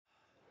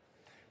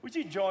Would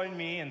you join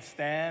me and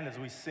stand as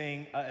we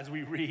sing, as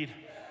we read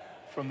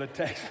from the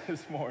text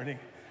this morning?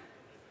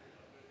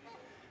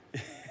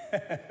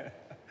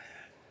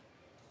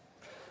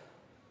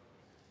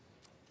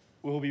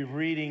 We'll be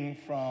reading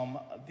from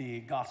the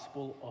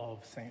Gospel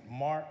of St.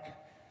 Mark,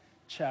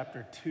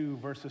 chapter 2,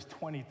 verses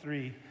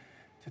 23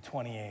 to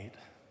 28.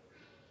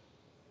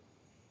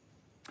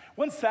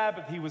 One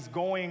Sabbath, he was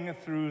going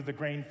through the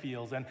grain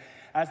fields, and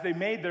as they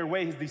made their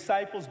way, his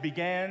disciples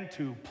began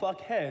to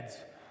pluck heads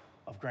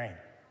of grain.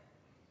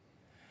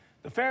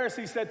 The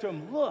Pharisee said to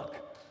him, "Look,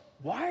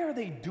 why are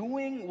they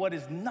doing what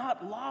is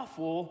not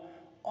lawful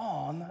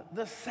on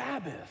the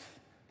Sabbath?"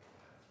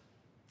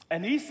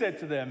 And he said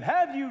to them,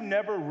 "Have you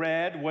never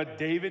read what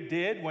David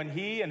did when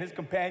he and his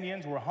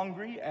companions were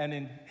hungry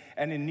and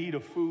in need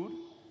of food?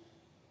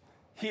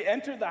 He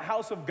entered the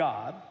house of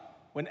God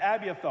when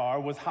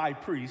Abiathar was high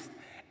priest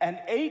and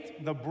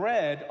ate the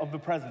bread of the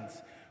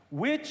presence,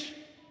 which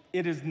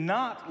it is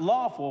not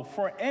lawful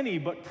for any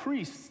but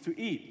priests to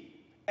eat.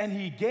 And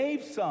he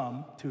gave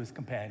some to his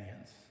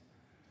companions.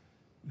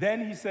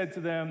 Then he said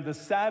to them, the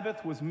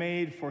Sabbath was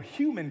made for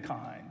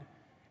humankind,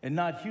 and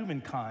not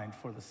humankind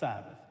for the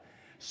Sabbath.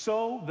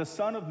 So the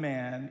Son of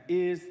Man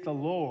is the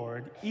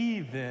Lord,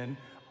 even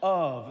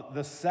of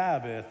the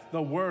Sabbath,"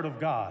 the word of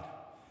God.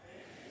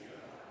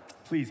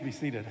 Please be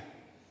seated.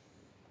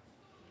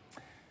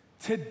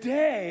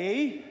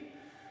 Today,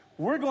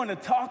 we're going to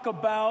talk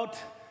about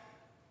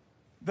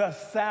the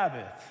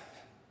Sabbath.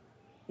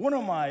 One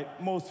of my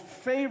most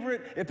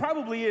favorite, it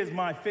probably is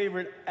my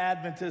favorite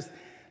Adventist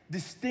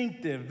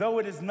distinctive, though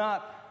it is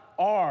not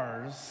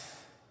ours,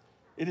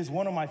 it is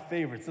one of my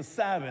favorites, the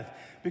Sabbath,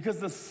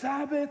 because the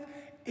Sabbath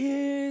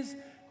is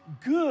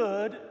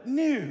good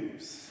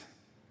news.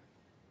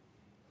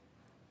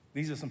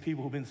 These are some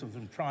people who've been through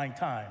some trying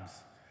times,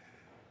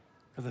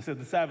 because I said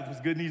the Sabbath was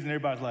good news, and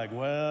everybody's like,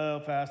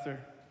 "Well,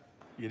 Pastor,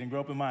 you didn't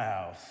grow up in my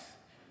house."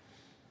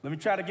 Let me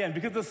try it again,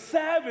 because the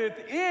Sabbath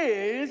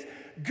is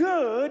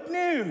good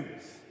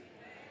news.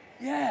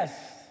 Yes,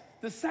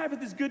 the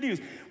Sabbath is good news.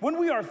 When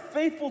we are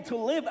faithful to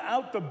live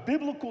out the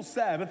biblical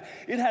Sabbath,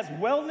 it has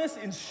wellness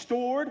in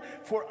store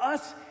for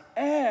us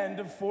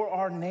and for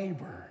our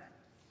neighbor.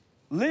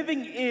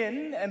 Living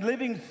in and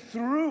living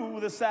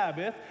through the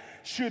Sabbath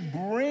should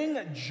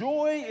bring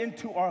joy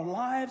into our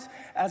lives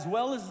as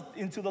well as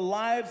into the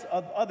lives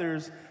of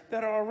others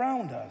that are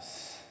around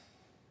us.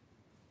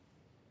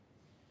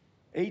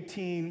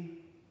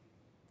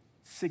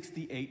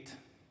 1868.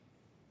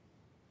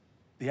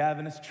 The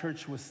Adventist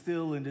Church was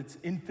still in its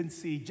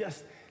infancy,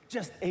 just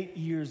 8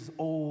 years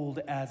old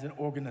as an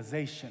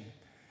organization.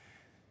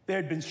 They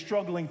had been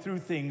struggling through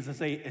things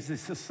as a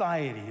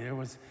society. There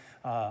was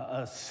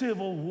a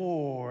civil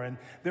war, and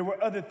there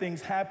were other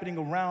things happening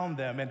around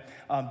them. And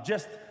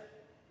just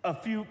a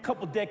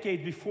couple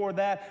decades before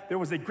that, there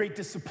was a great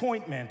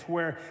disappointment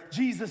where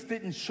Jesus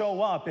didn't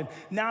show up, and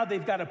now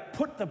they've got to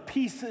put the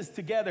pieces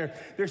together.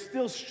 They're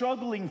still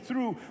struggling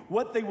through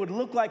what they would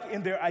look like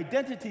in their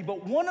identity,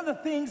 but one of the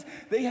things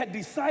they had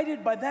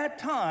decided by that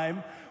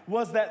time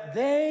was that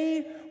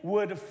they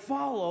would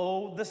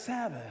follow the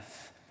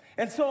Sabbath.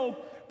 And so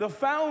the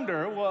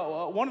founder,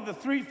 one of the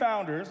three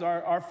founders,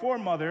 our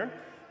foremother,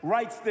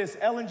 writes this,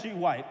 Ellen G.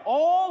 White: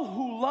 "All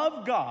who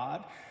love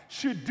God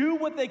should do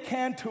what they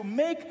can to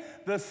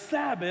make the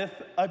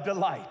Sabbath a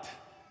delight.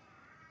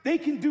 They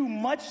can do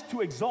much to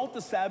exalt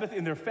the Sabbath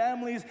in their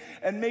families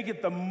and make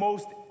it the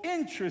most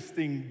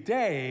interesting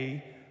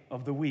day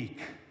of the week."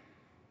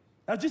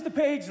 Now, just a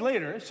page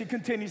later, she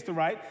continues to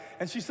write,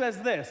 and she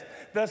says this: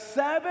 "The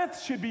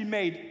Sabbath should be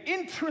made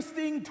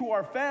interesting to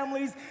our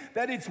families,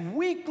 that its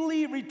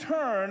weekly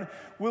return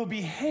will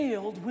be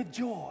hailed with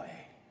joy."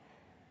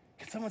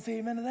 Can someone say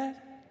amen to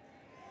that?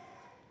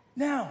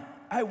 Now,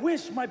 I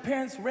wish my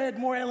parents read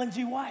more Ellen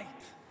G. White.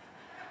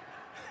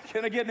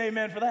 Can I get an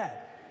amen for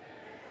that?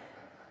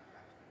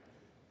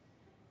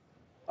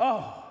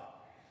 Oh,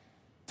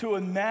 to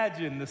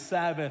imagine the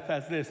Sabbath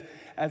as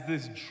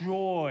this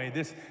joy,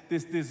 this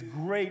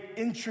great,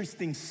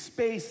 interesting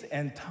space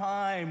and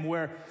time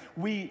where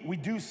we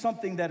do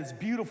something that is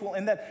beautiful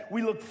and that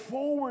we look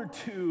forward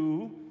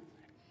to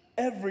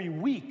every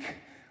week.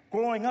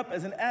 Growing up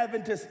as an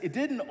Adventist, it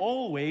didn't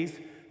always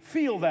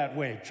feel that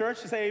way. Church,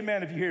 say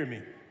amen if you hear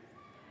me.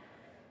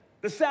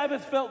 The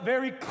Sabbath felt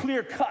very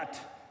clear-cut,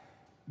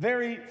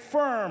 very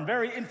firm,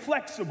 very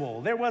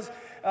inflexible. There was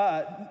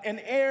an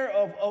air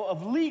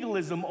of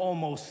legalism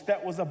almost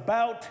that was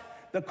about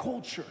the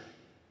culture.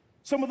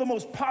 Some of the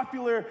most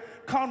popular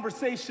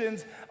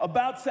conversations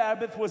about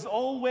Sabbath was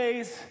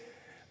always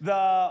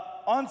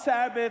on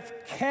Sabbath,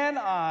 can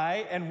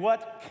I and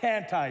what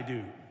can't I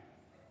do?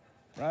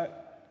 Right?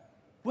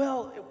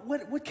 Well,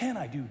 what can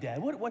I do, Dad?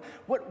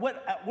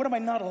 What am I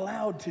not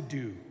allowed to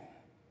do?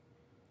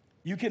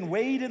 You can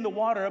wade in the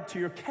water up to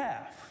your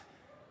calf,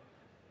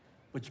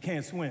 but you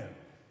can't swim.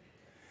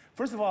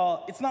 First of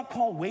all, it's not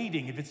called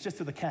wading if it's just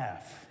to the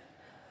calf.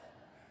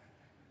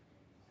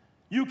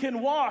 You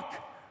can walk,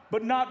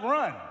 but not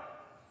run.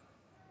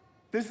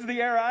 This is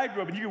the era I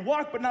grew up in. You can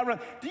walk, but not run.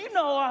 Do you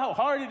know how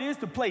hard it is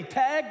to play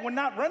tag when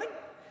not running?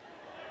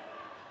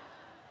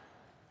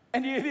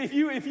 And if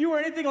you were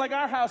anything like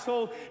our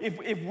household,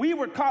 if we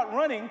were caught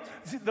running,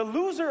 the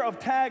loser of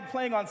tag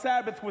playing on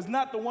Sabbath was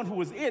not the one who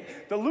was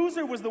it. The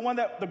loser was the one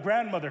that the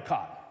grandmother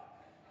caught.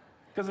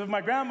 Because if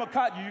my grandma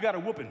caught you, you got a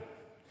whooping.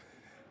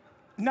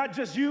 Not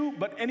just you,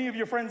 but any of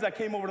your friends that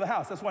came over to the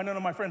house. That's why none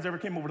of my friends ever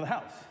came over to the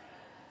house.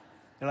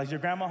 They're like, is your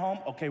grandma home?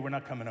 Okay, we're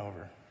not coming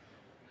over.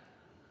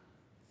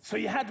 So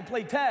you had to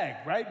play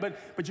tag, right?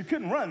 But you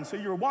couldn't run, so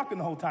you were walking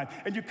the whole time.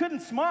 And you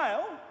couldn't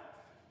smile,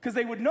 because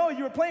they would know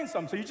you were playing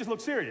something, so you just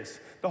look serious.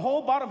 The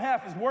whole bottom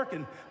half is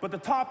working, but the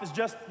top is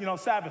just,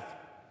 Sabbath.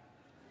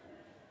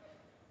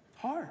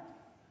 Hard.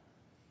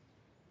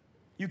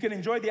 You can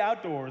enjoy the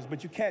outdoors,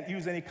 but you can't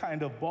use any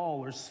kind of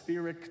ball or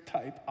spheric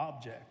type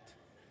object.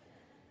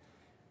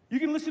 You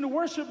can listen to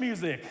worship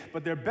music,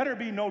 but there better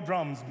be no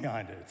drums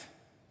behind it.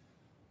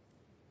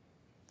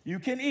 You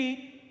can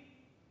eat,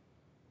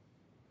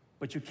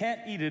 but you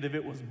can't eat it if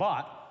it was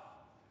bought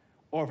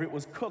or if it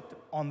was cooked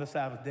on the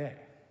Sabbath day.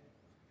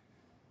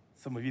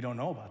 Some of you don't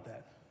know about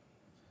that.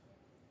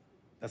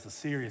 That's a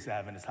serious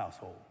Adventist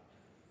household.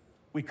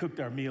 We cooked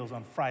our meals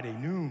on Friday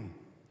noon,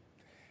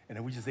 and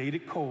then we just ate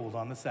it cold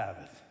on the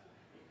Sabbath.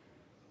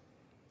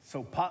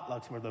 So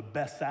potlucks were the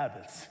best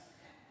Sabbaths.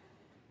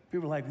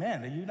 People were like,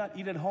 man, do you not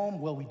eat at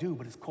home? Well, we do,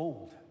 but it's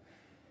cold.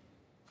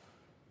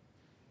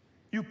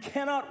 You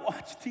cannot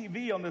watch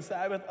TV on the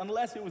Sabbath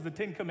unless it was the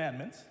Ten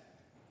Commandments.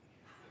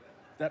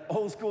 That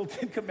old school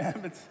Ten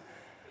Commandments.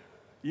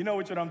 You know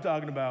what I'm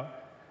talking about.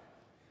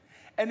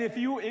 And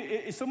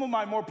if some of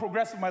my more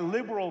progressive, my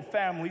liberal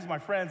families, my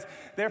friends,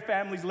 their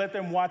families let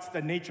them watch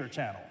the Nature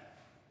Channel.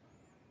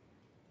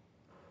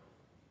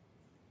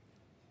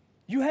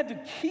 You had to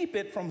keep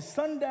it from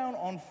sundown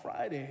on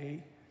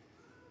Friday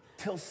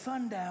till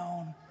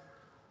sundown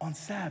on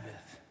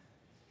Sabbath.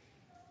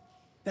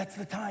 That's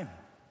the time.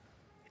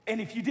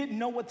 And if you didn't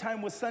know what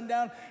time was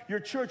sundown, your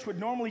church would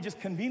normally just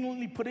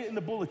conveniently put it in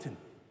the bulletin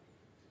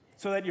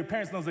so that your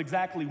parents knows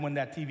exactly when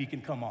that TV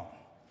can come on.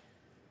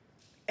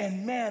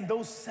 And man,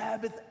 those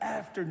Sabbath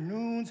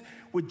afternoons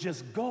would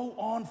just go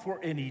on for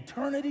an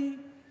eternity.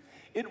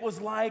 It was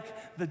like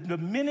the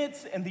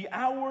minutes and the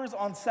hours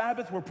on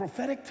Sabbath were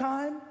prophetic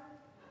time.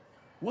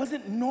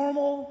 Wasn't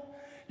normal.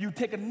 You'd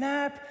take a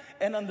nap,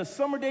 and on the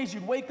summer days,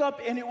 you'd wake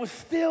up, and it was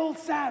still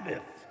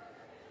Sabbath.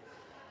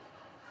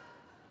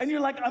 And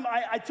you're like,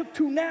 I took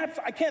 2 naps.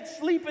 I can't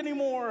sleep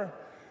anymore.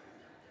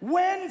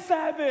 When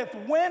Sabbath?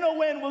 When, oh,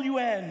 when will you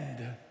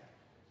end?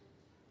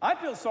 I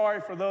feel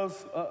sorry for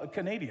those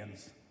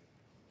Canadians.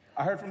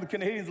 I heard from the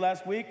Canadians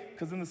last week,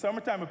 because in the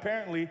summertime,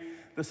 apparently,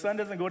 the sun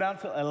doesn't go down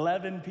till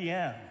 11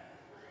 p.m.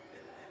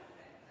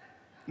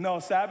 No,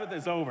 Sabbath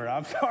is over.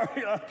 I'm sorry.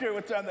 I don't care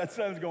what time that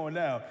sun's going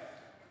down.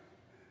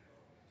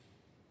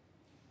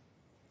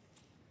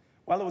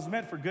 While it was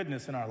meant for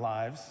goodness in our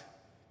lives,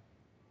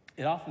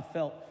 it often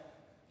felt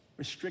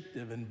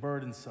restrictive and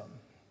burdensome.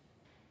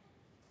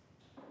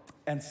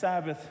 And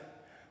Sabbath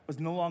was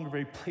no longer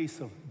a place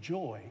of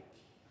joy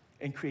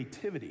and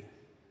creativity,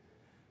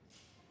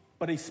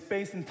 but a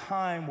space and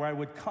time where I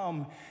would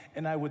come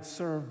and I would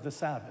serve the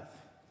Sabbath.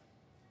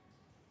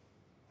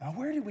 Now,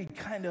 where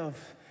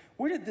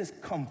did this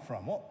come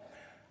from? Well,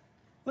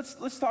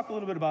 let's talk a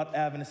little bit about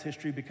Adventist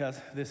history, because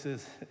this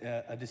is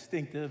a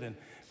distinctive, and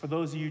for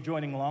those of you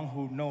joining along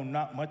who know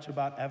not much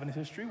about Adventist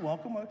history,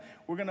 welcome.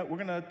 We're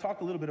gonna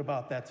talk a little bit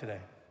about that today.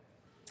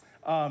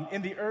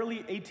 In the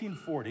early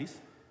 1840s,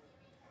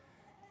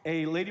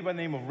 a lady by the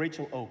name of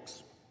Rachel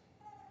Oakes.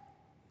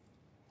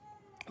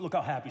 Look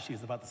how happy she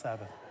is about the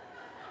Sabbath.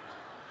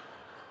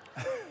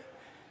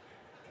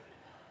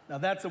 Now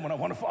that's someone I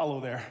want to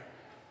follow there.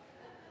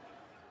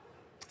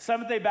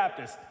 Seventh-day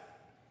Baptist.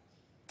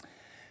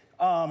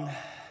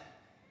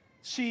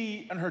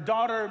 She and her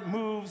daughter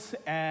moves,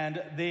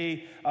 and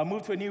they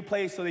move to a new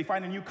place, so they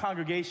find a new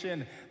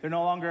congregation. They're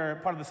no longer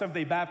part of the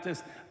Seventh-day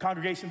Baptist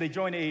congregation. They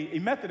join a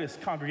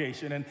Methodist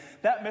congregation, and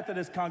that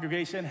Methodist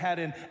congregation had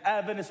an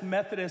Adventist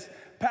Methodist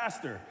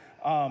pastor,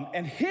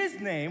 and his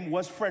name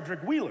was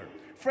Frederick Wheeler.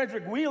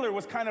 Frederick Wheeler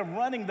was kind of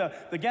running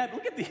the gap.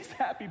 Look at these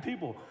happy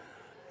people.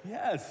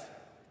 Yes.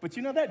 But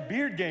that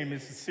beard game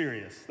is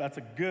serious. That's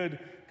a good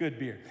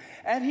beard.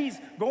 And he's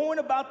going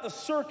about the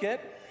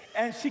circuit,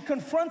 and she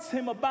confronts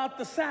him about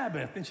the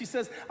Sabbath. And she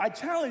says, I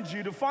challenge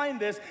you to find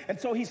this. And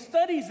so he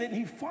studies it, and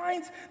he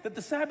finds that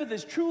the Sabbath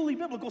is truly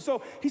biblical.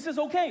 So he says,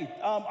 okay,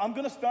 I'm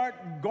going to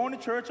start going to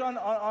church we're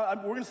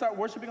going to start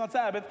worshiping on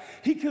Sabbath.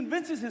 He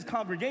convinces his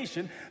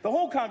congregation. The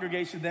whole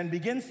congregation then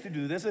begins to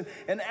do this.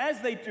 And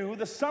as they do,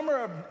 the summer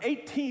of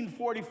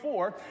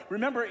 1844,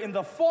 remember, in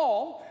the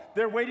fall,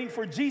 they're waiting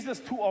for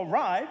Jesus to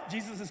arrive.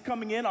 Jesus is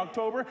coming in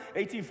October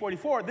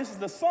 1844. This is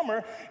the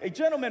summer. A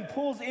gentleman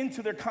pulls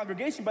into their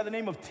congregation by the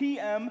name of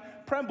T.M.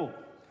 Premble.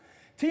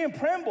 T.M.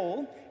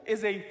 Premble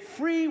is a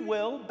free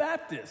will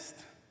Baptist.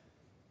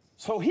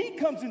 So he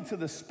comes into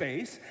the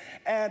space,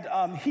 and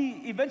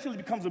he eventually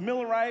becomes a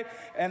Millerite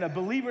and a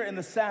believer in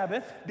the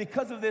Sabbath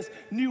because of this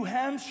New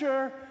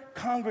Hampshire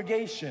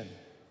congregation.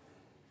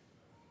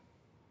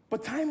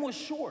 But time was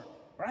short,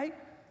 right?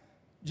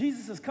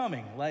 Jesus is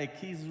coming, like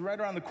he's right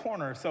around the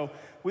corner, so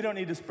we don't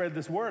need to spread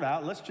this word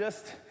out. Let's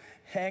just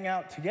hang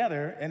out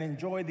together and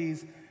enjoy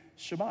these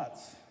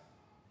Shabbats.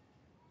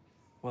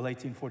 Well,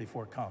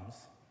 1844 comes,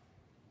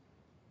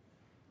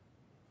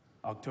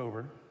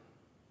 October,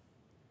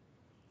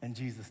 and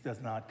Jesus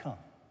does not come.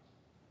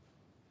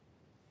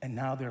 And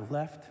now they're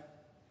left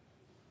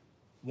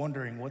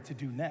wondering what to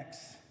do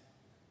next.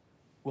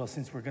 Well,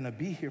 since we're going to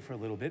be here for a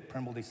little bit,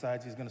 Premble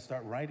decides he's going to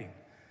start writing.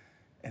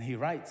 And he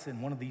writes,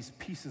 and one of these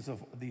pieces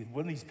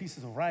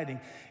of writing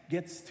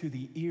gets to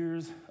the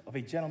ears of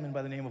a gentleman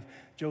by the name of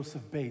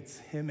Joseph Bates.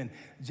 Him and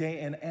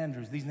J.N.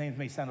 Andrews. These names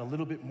may sound a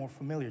little bit more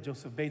familiar.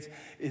 Joseph Bates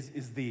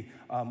is the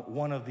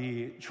one of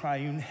the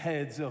triune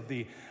heads of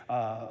the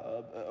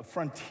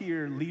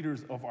frontier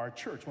leaders of our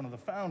church, one of the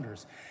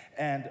founders.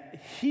 And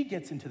he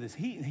gets into this.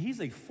 He's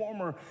a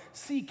former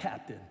sea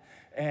captain.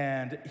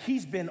 And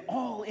he's been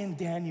all in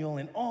Daniel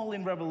and all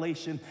in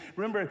Revelation.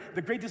 Remember,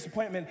 the great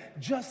disappointment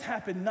just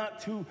happened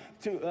not too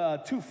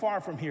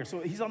far from here. So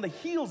he's on the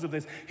heels of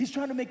this. He's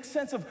trying to make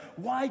sense of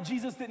why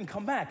Jesus didn't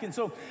come back. And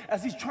so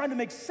as he's trying to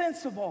make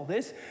sense of all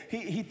this,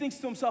 he thinks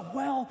to himself,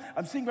 well,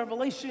 I'm seeing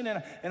Revelation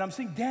and I'm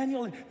seeing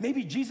Daniel. And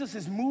maybe Jesus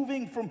is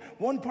moving from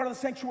one part of the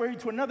sanctuary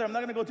to another. I'm not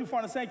going to go too far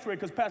in the sanctuary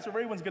because Pastor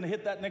Raywin's going to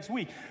hit that next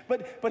week.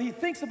 But he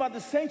thinks about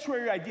the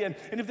sanctuary idea.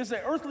 And if there's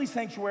an earthly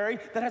sanctuary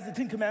that has the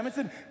Ten Commandments,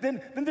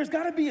 then there's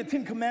got to be a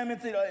Ten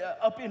Commandments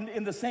up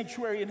in the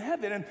sanctuary in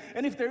heaven.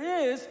 And if there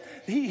is,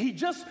 he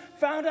just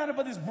found out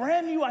about this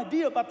brand new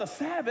idea about the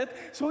Sabbath.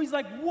 So he's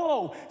like,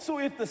 whoa, so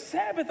if the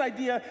Sabbath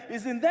idea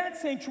is in that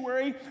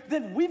sanctuary,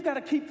 then we've got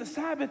to keep the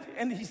Sabbath.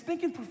 And he's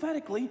thinking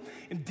prophetically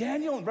in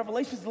Daniel and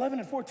Revelations 11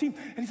 and 14.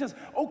 And he says,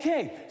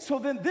 okay, so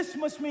then this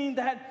must mean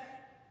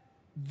that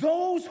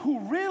those who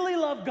really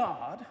love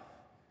God,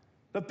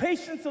 the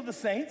patience of the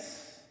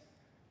saints,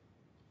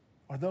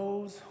 are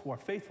those who are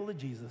faithful to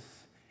Jesus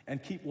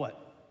and keep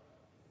what?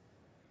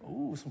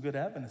 Ooh, some good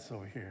evidence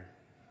over here.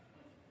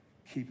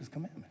 Keep his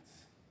commandments.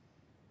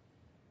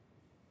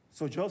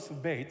 So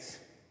Joseph Bates,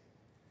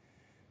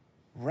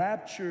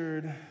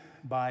 raptured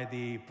by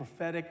the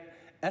prophetic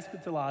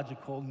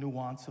eschatological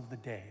nuance of the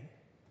day,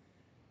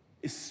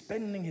 is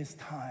spending his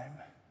time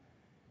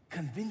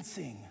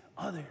convincing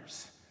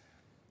others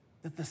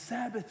that the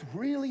Sabbath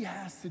really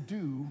has to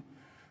do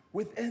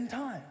with end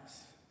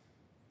times.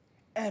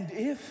 And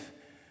if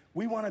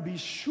we want to be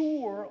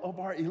sure of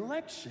our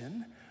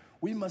election,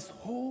 we must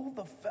hold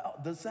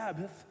the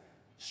Sabbath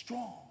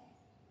strong.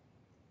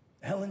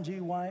 Ellen G.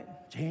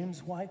 White,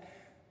 James White,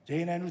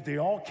 J.N. Andrews, they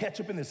all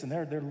catch up in this, and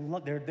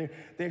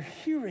they're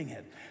hearing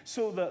it.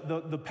 So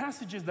the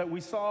passages that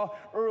we saw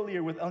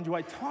earlier with Ellen G.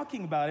 White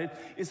talking about it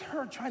is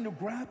her trying to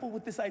grapple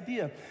with this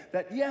idea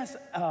that, yes,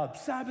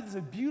 Sabbath is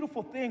a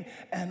beautiful thing,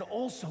 and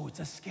also it's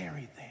a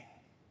scary thing.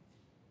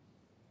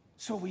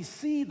 So we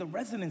see the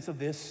resonance of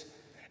this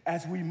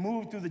as we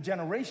move through the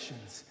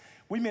generations.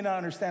 We may not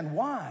understand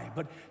why,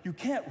 but you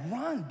can't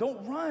run.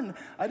 Don't run.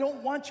 I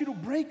don't want you to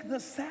break the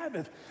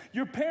Sabbath.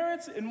 Your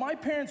parents and my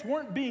parents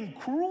weren't being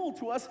cruel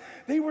to us.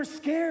 They were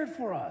scared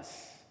for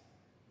us.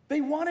 They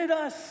wanted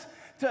us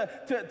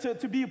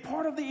to be a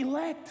part of the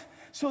elect.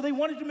 So they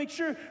wanted to make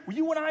sure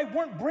you and I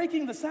weren't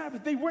breaking the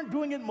Sabbath. They weren't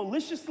doing it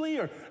maliciously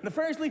or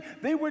nefariously.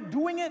 They were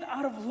doing it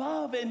out of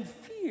love and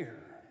fear.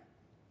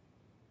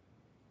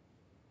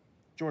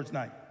 George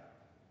Knight,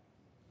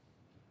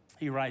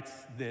 he writes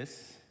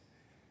this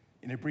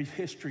in a brief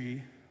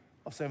history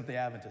of Seventh-day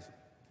Adventism.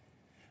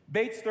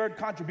 Bates' third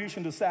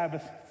contribution to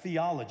Sabbath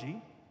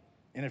theology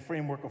in a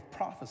framework of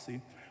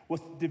prophecy was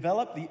to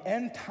develop the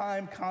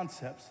end-time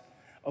concepts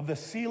of the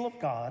seal of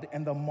God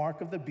and the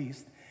mark of the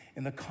beast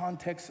in the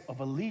context of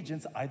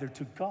allegiance either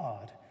to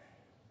God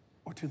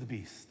or to the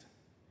beast.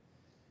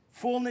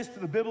 Fullness to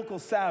the biblical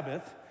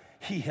Sabbath,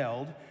 he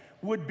held,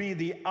 would be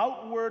the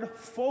outward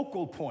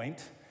focal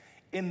point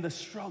in the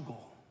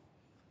struggle.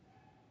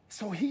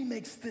 So he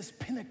makes this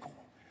pinnacle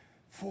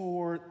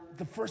for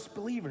the first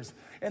believers.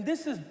 And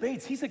this is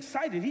Bates. He's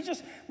excited. He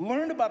just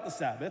learned about the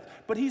Sabbath,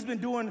 but he's been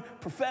doing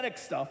prophetic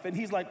stuff, and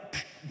he's like,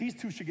 these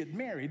two should get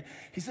married.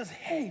 He says,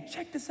 hey,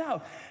 check this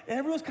out. And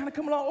everyone's kind of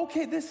coming along,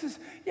 okay,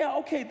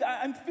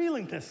 I'm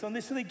feeling this. So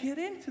they get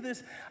into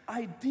this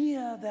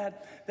idea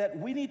that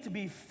we need to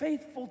be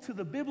faithful to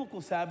the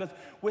biblical Sabbath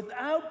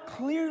without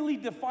clearly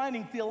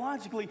defining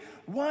theologically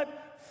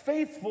what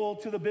faithful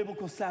to the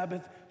biblical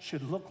Sabbath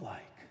should look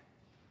like.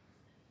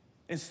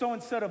 And so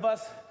instead of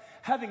us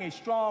having a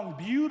strong,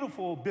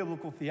 beautiful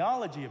biblical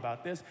theology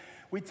about this,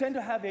 we tend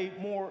to have a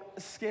more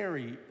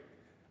scary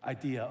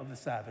idea of the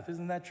Sabbath.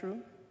 Isn't that true?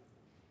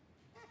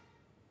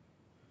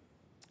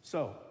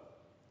 So,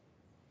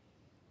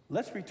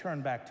 let's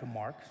return back to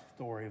Mark's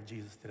story of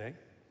Jesus today.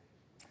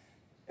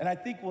 And I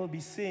think we'll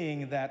be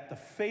seeing that the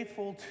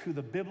faithful to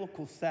the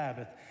biblical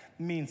Sabbath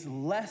means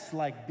less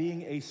like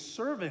being a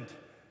servant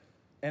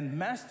and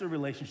master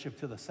relationship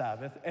to the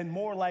Sabbath, and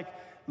more like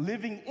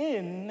living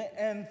in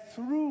and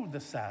through the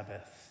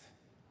Sabbath.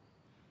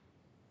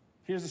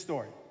 Here's the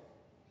story.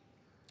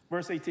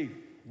 Verse 18,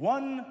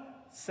 one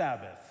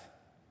Sabbath.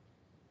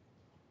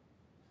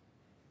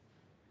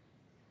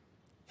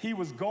 He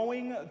was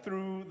going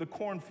through the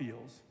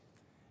cornfields,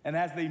 and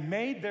as they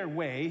made their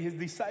way, his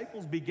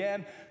disciples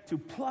began to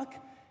pluck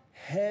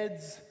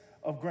heads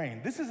of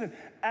grain. This is an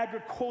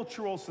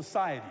agricultural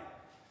society.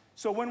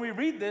 So when we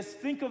read this,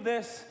 think of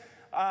this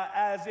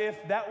as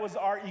if that was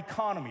our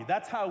economy.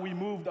 That's how we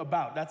moved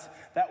about.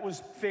 That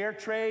was fair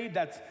trade.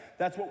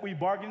 That's what we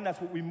bargained. That's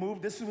what we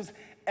moved. This was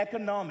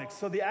economics.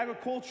 So the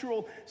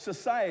agricultural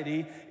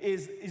society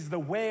is the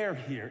where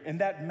here, and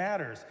that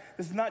matters.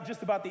 This is not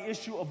just about the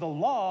issue of the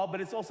law,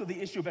 but it's also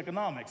the issue of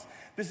economics.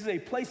 This is a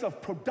place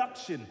of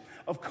production,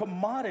 of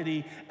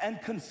commodity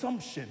and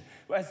consumption.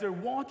 As they're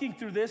walking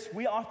through this,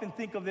 we often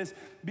think of this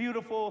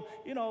beautiful,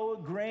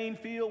 grain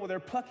field where they're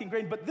plucking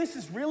grain, but this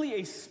is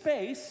really a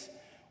space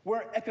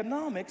where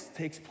economics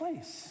takes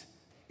place.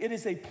 It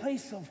is a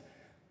place of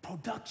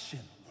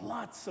production,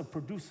 lots of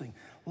producing,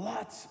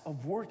 lots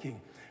of working.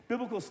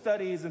 Biblical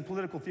studies and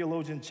political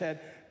theologian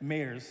Chet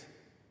Mayers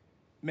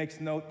makes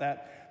note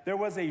that there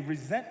was a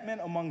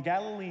resentment among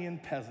Galilean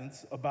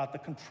peasants about the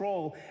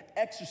control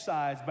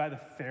exercised by the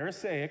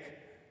Pharisaic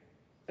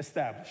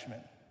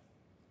establishment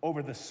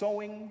over the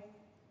sowing,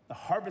 the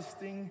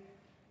harvesting,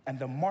 and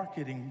the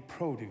marketing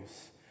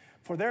produce.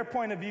 For their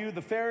point of view,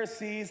 the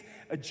Pharisees'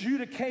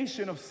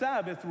 adjudication of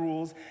Sabbath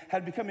rules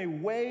had become a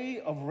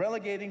way of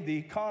relegating the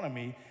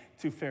economy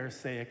to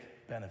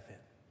Pharisaic benefit.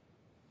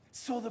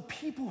 So the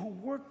people who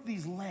work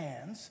these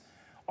lands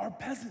are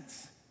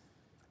peasants.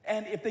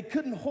 And if they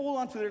couldn't hold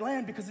on to their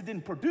land because it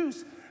didn't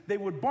produce, they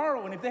would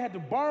borrow. And if they had to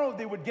borrow,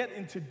 they would get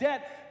into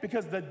debt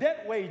because the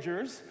debt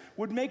wagers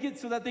would make it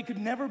so that they could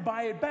never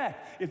buy it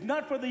back. If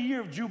not for the year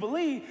of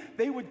Jubilee,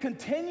 they would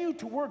continue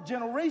to work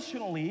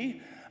generationally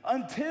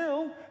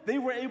until they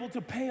were able to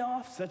pay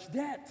off such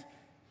debt.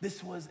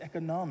 This was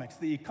economics.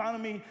 The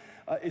economy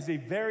is a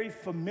very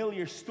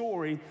familiar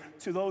story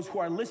to those who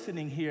are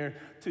listening here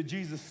to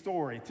Jesus'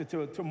 story,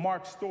 to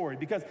Mark's story,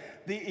 because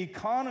the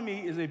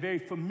economy is a very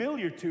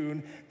familiar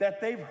tune that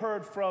they've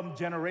heard from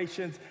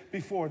generations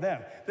before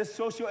them. The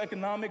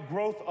socioeconomic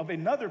growth of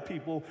another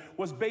people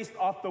was based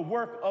off the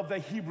work of the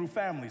Hebrew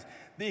families.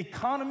 The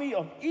economy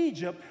of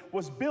Egypt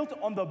was built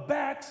on the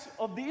backs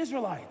of the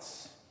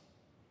Israelites.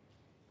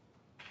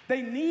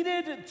 They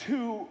needed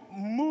to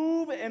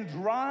move and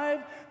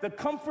drive the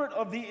comfort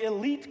of the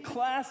elite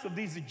class of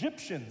these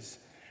Egyptians,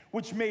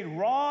 which made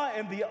Ra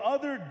and the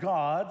other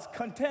gods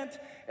content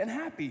and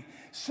happy.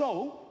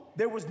 So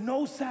there was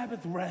no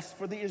Sabbath rest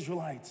for the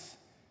Israelites.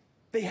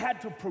 They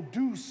had to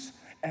produce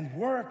and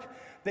work.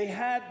 They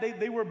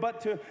were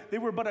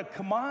but a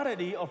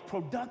commodity of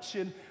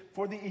production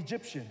for the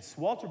Egyptians.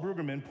 Walter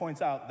Brueggemann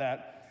points out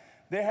that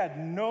there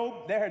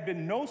had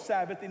been no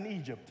Sabbath in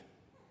Egypt.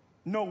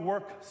 No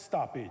work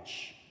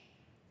stoppage.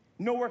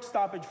 No work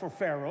stoppage for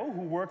Pharaoh,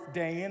 who worked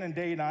day in and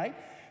day night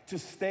to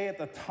stay at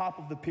the top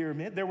of the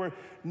pyramid. There were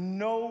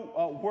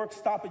no work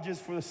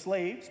stoppages for the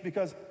slaves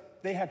because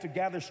they had to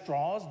gather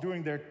straws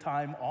during their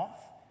time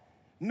off.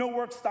 No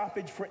work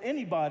stoppage for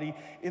anybody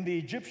in the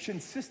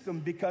Egyptian system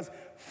because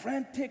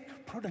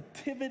frantic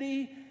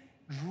productivity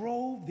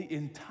drove the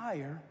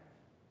entire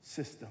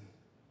system.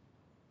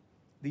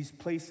 These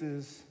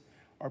places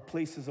are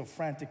places of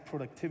frantic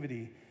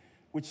productivity,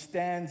 which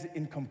stands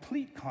in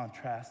complete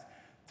contrast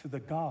to the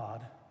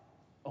God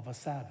of a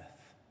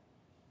Sabbath,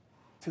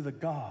 to the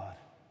God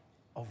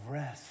of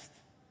rest,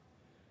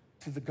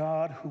 to the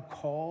God who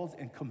calls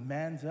and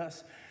commands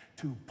us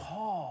to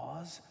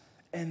pause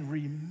and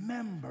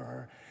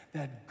remember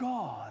that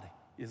God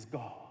is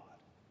God.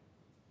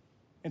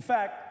 In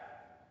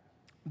fact,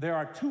 there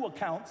are two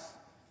accounts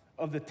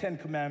of the Ten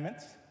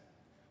Commandments,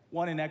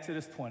 one in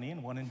Exodus 20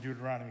 and one in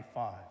Deuteronomy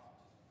 5.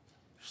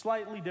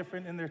 Slightly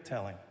different in their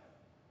telling.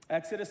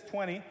 Exodus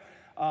 20,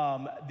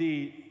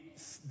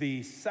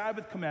 the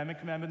Sabbath commandment,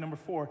 commandment number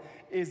 4,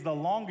 is the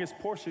longest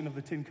portion of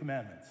the Ten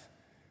Commandments,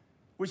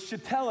 which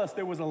should tell us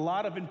there was a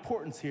lot of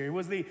importance here. It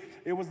was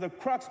the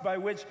crux by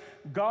which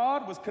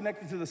God was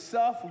connected to the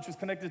self, which was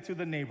connected to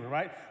the neighbor,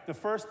 right? The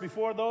first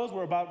before those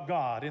were about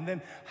God, and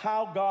then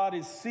how God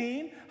is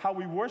seen, how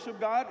we worship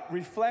God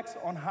reflects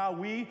on how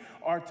we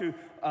are to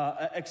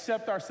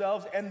accept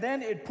ourselves, and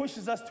then it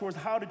pushes us towards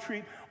how to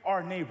treat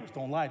our neighbors.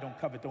 Don't lie, don't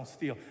covet, don't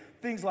steal,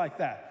 things like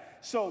that.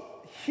 So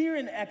here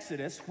in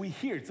Exodus, we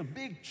hear it's a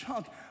big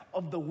chunk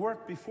of the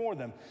work before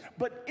them.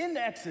 But in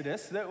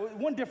Exodus,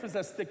 one difference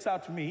that sticks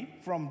out to me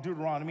from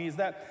Deuteronomy is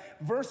that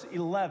verse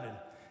 11,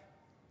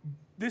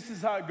 this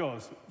is how it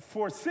goes.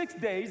 For 6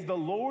 days the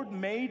Lord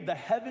made the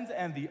heavens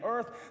and the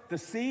earth, the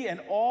sea, and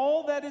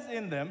all that is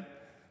in them,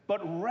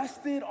 but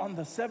rested on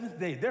the seventh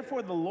day.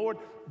 Therefore the Lord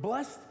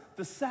blessed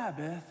the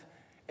Sabbath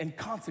and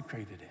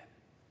consecrated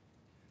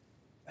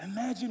it.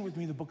 Imagine with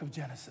me the book of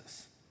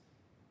Genesis.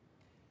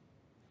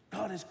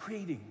 God is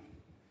creating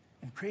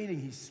and creating.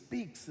 He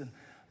speaks and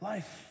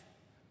life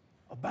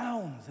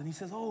abounds. And he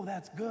says, oh,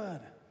 that's good.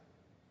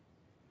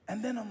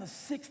 And then on the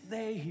sixth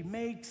day, he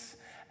makes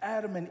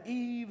Adam and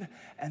Eve.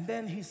 And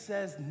then he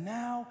says,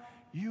 now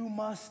you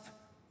must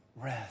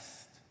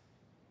rest.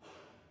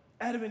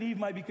 Adam and Eve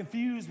might be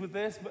confused with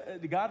this,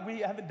 but God, we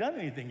haven't done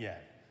anything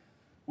yet.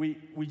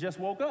 We just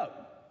woke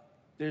up.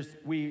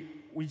 we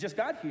just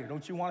got here.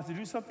 Don't you want us to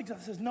do something?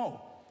 God says,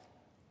 no.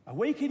 I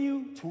awaken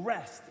you to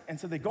rest. And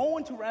so they go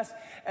into rest,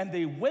 and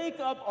they wake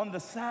up on the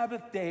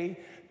Sabbath day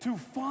to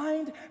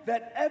find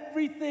that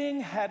everything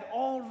had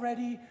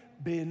already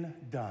been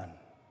done.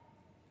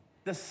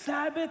 The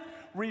Sabbath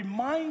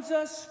reminds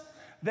us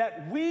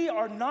that we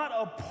are not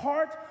a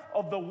part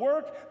of the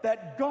work,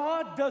 that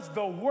God does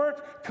the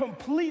work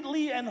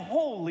completely and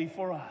wholly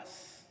for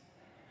us.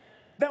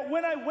 That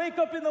when I wake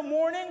up in the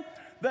morning,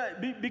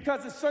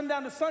 because it's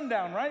sundown to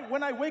sundown, right?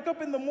 When I wake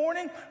up in the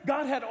morning,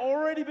 God had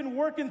already been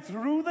working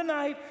through the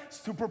night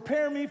to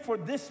prepare me for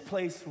this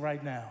place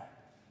right now.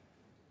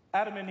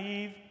 Adam and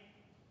Eve,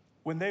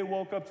 when they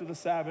woke up to the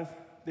Sabbath,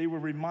 they were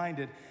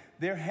reminded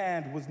their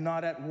hand was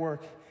not at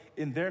work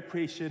in their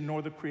creation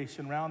nor the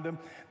creation around them.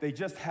 They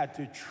just had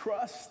to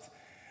trust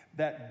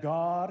that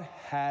God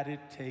had it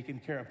taken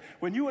care of.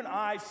 When you and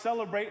I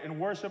celebrate and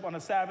worship on the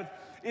Sabbath,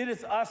 it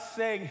is us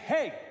saying,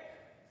 hey,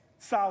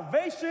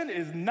 salvation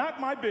is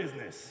not my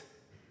business.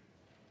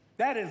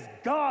 That is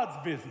God's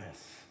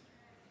business.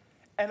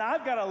 And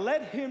I've got to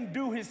let him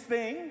do his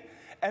thing,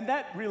 and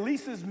that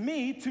releases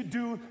me to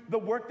do the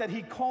work that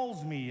he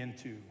calls me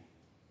into.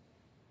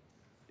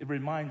 It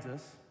reminds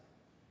us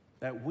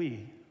that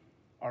we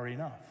are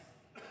enough.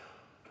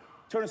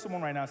 Turn to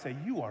someone right now and say,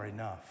 you are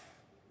enough.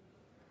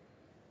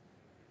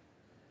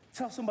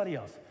 Tell somebody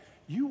else,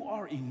 you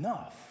are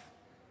enough.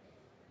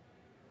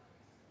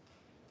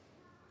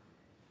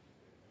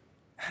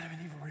 Adam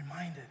and Eve were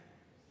reminded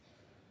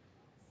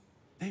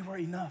they were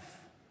enough.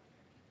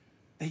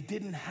 They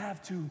didn't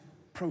have to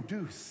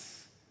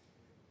produce.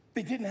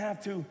 They didn't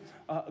have to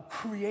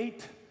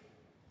create.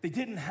 They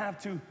didn't have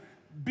to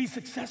be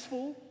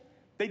successful.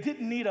 They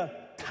didn't need a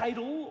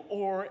title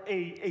or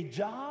a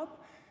job.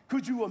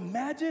 Could you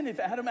imagine if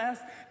Adam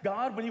asked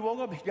God when he woke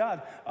up,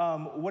 God,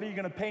 what are you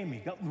going to pay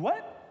me? God,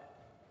 what?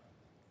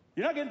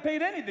 You're not getting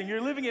paid anything.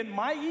 You're living in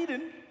my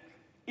Eden,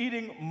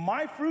 eating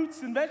my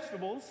fruits and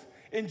vegetables,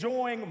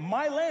 enjoying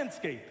my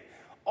landscape.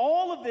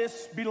 All of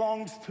this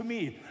belongs to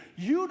me.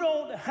 You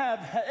don't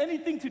have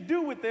anything to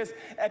do with this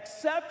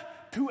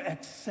except to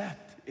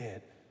accept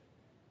it.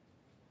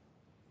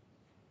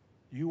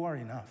 You are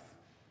enough.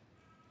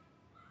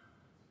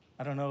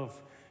 I don't know if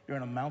you're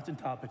in a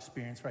mountaintop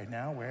experience right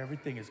now where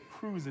everything is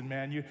cruising,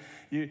 man.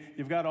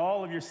 You've got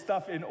all of your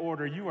stuff in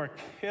order. You are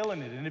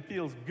killing it, and it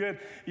feels good.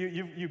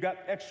 You've got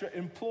extra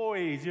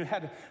employees. You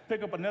had to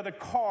pick up another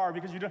car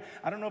because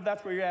I don't know if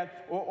that's where you're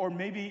at, or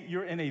maybe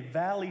you're in a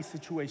valley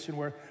situation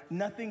where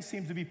nothing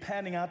seems to be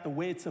panning out the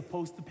way it's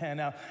supposed to pan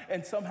out,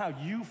 and somehow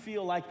you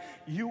feel like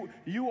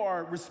you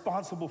are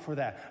responsible for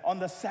that. On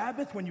the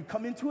Sabbath, when you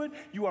come into it,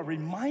 you are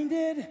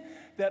reminded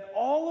that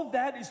all of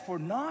that is for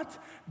naught.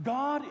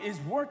 God is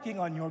working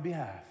on your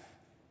behalf.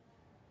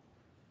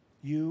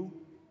 You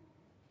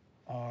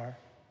are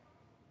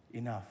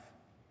enough.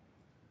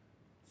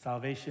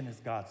 Salvation is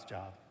God's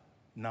job,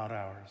 not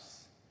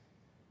ours.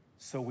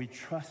 So we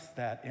trust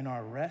that in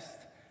our rest,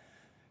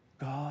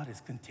 God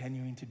is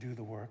continuing to do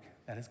the work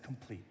that is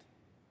complete.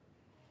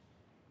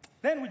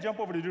 Then we jump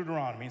over to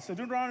Deuteronomy. So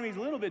Deuteronomy is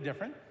a little bit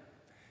different.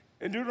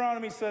 And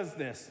Deuteronomy says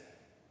this.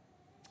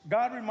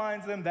 God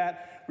reminds them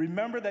that,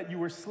 remember that you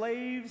were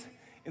slaves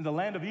in the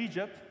land of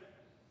Egypt,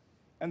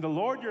 and the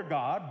Lord your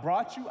God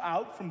brought you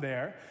out from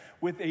there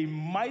with a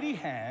mighty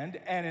hand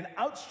and an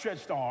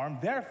outstretched arm.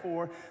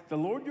 Therefore, the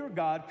Lord your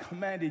God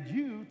commanded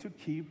you to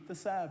keep the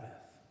Sabbath.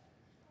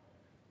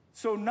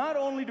 So not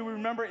only do we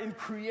remember in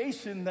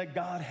creation that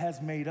God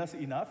has made us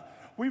enough,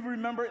 we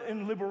remember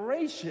in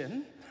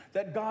liberation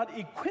that God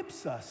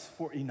equips us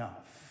for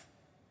enough.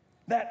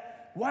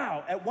 That,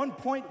 wow, at one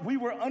point we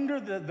were under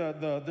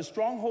the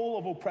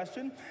stronghold of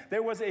oppression.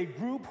 There was a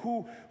group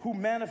who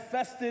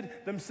manifested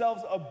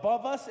themselves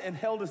above us and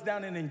held us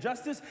down in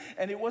injustice.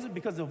 And it wasn't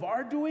because of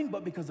our doing,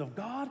 but because of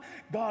God.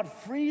 God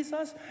frees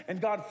us,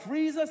 and God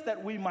frees us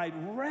that we might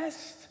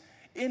rest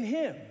in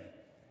him.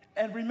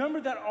 And remember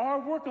that our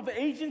work of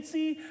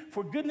agency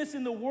for goodness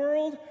in the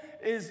world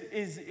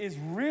is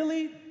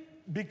really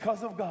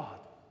because of God.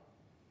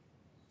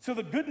 So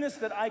the goodness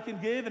that I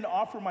can give and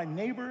offer my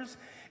neighbors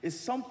is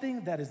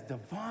something that is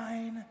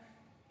divine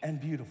and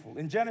beautiful.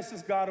 In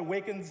Genesis, God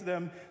awakens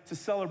them to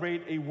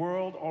celebrate a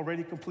world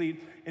already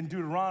complete. In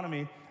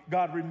Deuteronomy,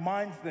 God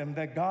reminds them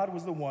that God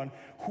was the one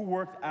who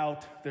worked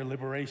out their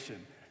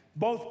liberation.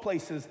 Both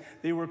places,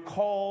 they were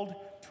called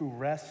to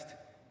rest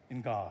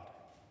in God.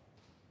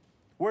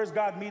 Where's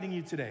God meeting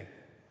you today?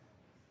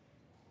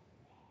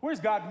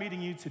 Where's God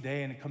meeting you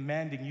today and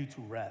commanding you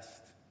to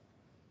rest?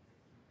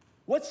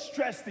 What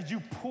stress did you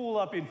pull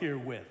up in here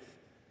with?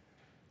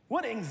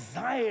 What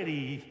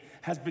anxiety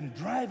has been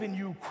driving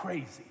you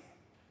crazy?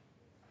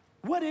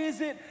 What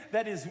is it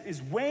that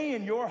is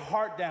weighing your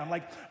heart down?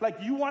 Like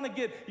you want to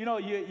get,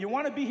 you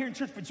want to be here in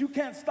church, but you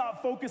can't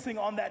stop focusing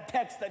on that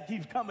text that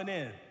keeps coming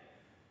in.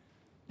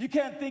 You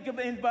can't think of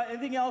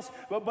anything else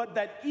but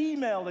that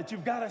email that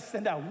you've got to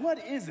send out.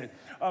 What is it?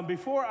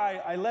 Before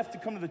I left to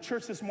come to the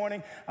church this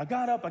morning, I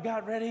got up, I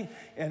got ready,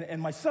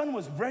 and my son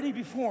was ready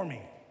before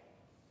me.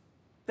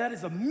 That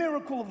is a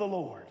miracle of the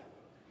Lord.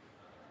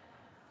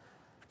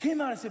 Came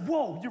out, I said,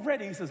 whoa, you're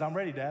ready? He says, I'm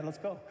ready, Dad, let's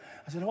go.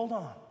 I said, hold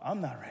on,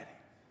 I'm not ready.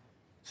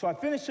 So I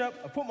finish up,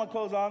 I put my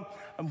clothes on,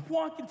 I'm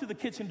walking to the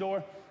kitchen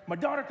door, my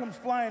daughter comes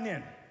flying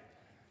in.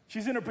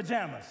 She's in her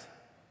pajamas.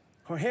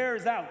 Her hair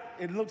is out,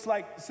 it looks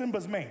like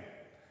Simba's mane.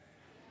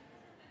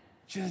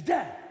 She says,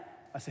 Dad.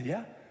 I said,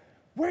 yeah?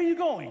 Where are you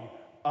going?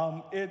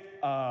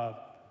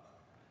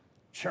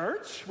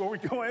 Church, where we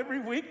go every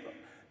week.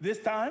 This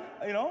time,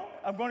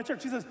 I'm going to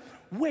church. She says,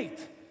 wait,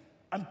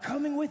 I'm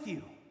coming with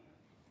you.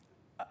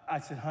 I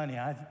said, honey,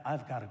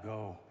 I've got to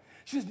go.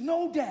 She says,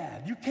 no,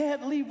 Dad, you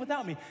can't leave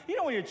without me. You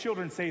know when your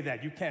children say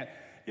that, you can't,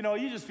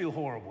 you just feel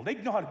horrible. They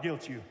know how to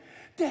guilt you.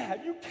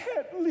 Dad, you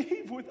can't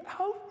leave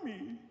without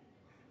me.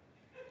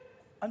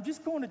 I'm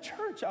just going to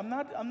church. I'm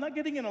not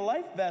getting in a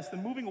life vest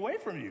and moving away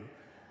from you.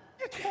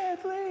 You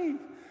can't leave.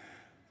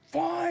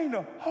 Fine,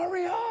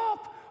 hurry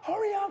up.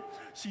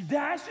 She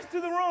dashes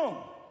to the room,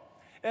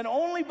 and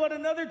only but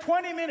another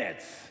 20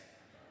 minutes.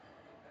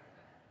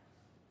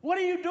 What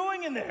are you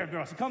doing in there,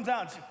 girl? She comes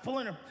out, and she's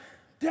pulling her,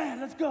 Dad,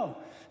 let's go.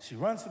 She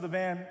runs to the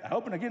van. I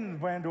get in the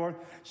van door.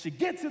 She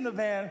gets in the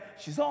van.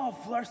 She's all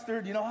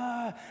flustered,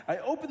 I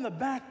open the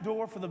back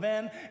door for the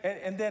van,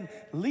 and then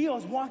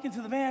Leo's walking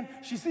to the van.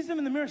 She sees him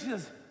in the mirror. She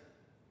says,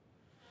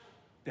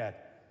 Dad.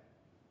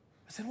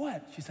 I said,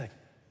 what? She's like,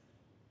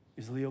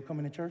 is Leo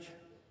coming to church?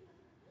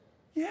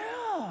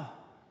 Yeah,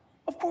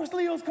 of course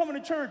Leo's coming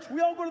to church. We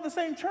all go to the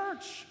same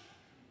church.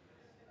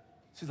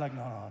 She's like,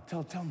 no,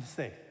 tell him to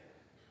stay.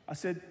 I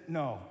said,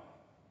 no,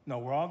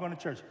 we're all going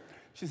to church.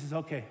 She says,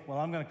 okay, well,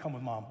 I'm going to come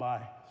with Mom.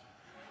 Bye.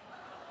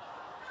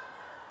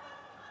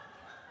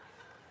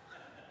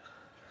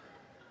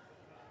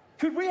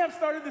 Could we have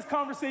started this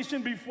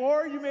conversation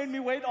before you made me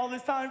wait all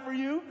this time for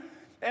you?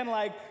 And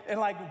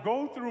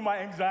go through my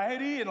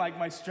anxiety and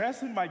my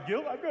stress and my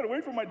guilt. I've got to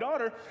wait for my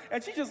daughter,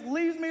 and she just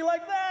leaves me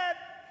like that.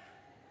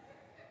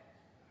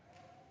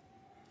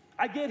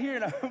 I get here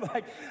and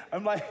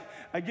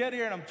I get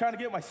here and I'm trying to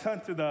get my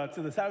son to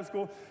the Sabbath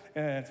school,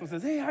 and someone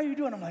says, hey, how you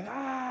doing? I'm like,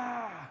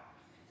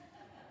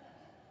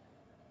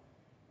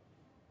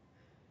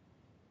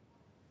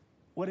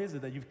 What is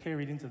it that you've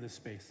carried into this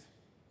space?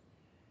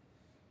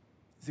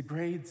 Is it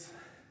grades?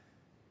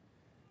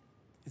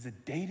 Is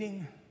it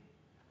dating?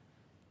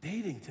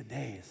 Dating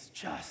today is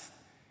just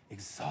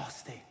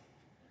exhausting.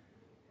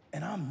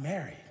 And I'm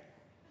married.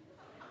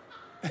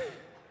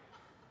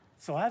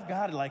 So I've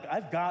got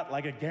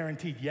a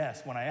guaranteed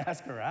yes when I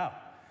ask her out.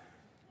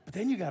 But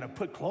then you got to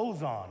put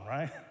clothes on,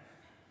 right?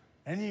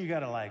 And then you got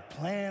to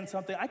plan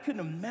something. I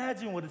couldn't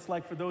imagine what it's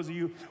like for those of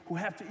you who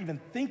have to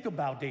even think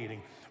about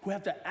dating, who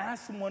have to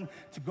ask someone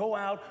to go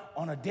out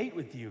on a date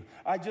with you.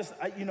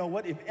 You know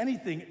what? If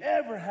anything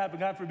ever happened,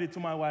 God forbid, to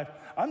my wife,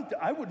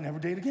 I would never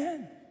date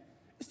again.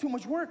 It's too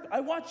much work. I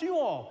watch you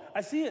all.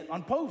 I see it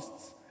on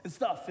posts and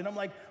stuff, and I'm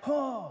like,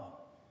 oh.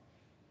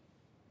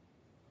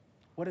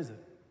 What is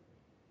it?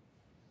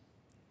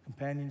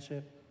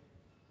 Companionship?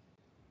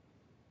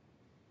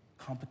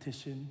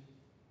 Competition?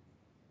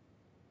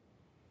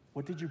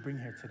 What did you bring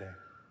here today?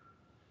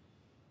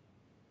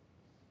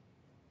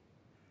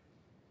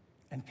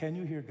 And can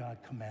you hear God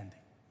commanding?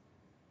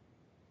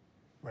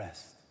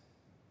 Rest.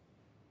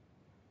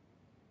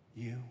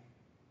 You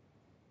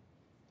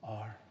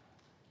are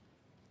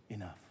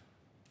enough.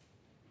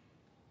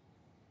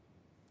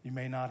 You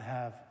may not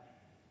have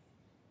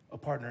a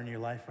partner in your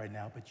life right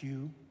now, but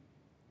you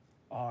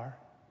are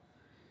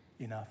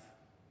enough.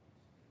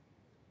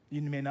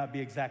 You may not be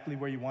exactly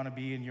where you want to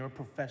be in your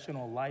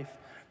professional life.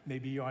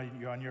 Maybe you're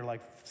on your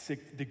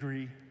 6th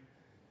degree.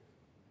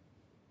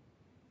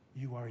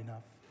 You are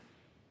enough.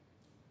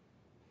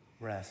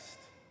 Rest.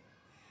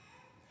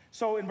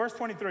 So in verse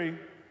 24,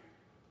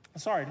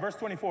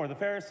 the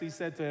Pharisees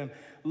said to him,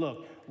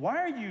 look, why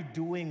are you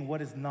doing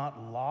what is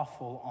not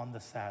lawful on the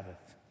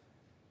Sabbath?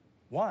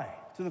 Why?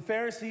 To the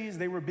Pharisees,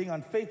 they were being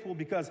unfaithful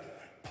because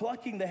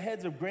plucking the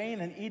heads of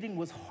grain and eating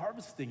was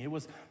harvesting. It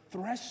was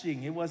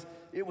threshing. It was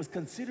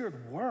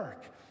considered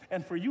work.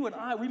 And for you and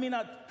I, we may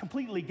not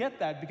completely get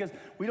that because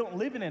we don't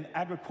live in an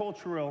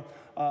agricultural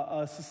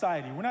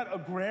society. We're not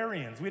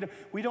agrarians.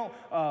 We don't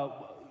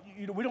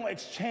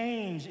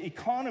exchange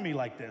economy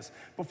like this.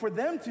 But for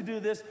them to do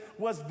this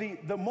was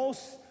the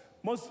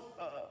most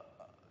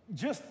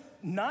just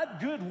not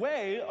good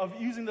way of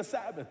using the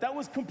Sabbath. That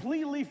was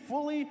completely,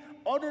 fully,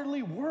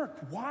 utterly work.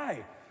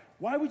 Why?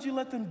 Why would you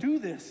let them do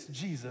this,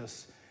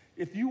 Jesus,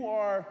 if you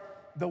are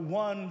the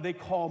one they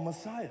call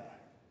Messiah?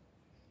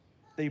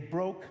 They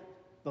broke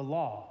the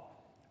law,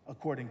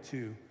 according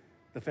to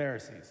the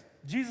Pharisees.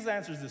 Jesus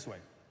answers this way.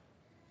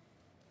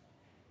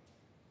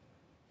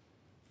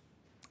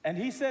 And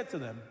he said to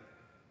them,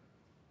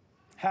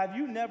 have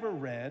you never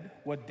read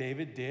what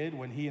David did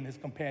when he and his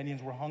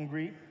companions were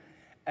hungry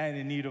and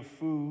in need of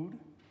food?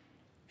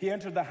 He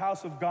entered the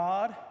house of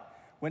God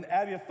when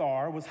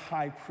Abiathar was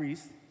high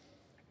priest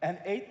and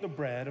ate the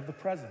bread of the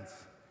presence,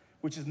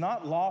 which is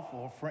not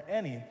lawful for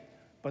any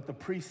but the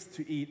priests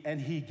to eat, and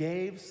he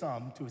gave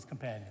some to his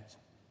companions.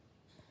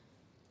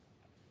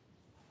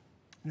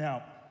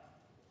 Now,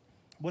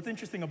 what's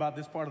interesting about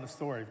this part of the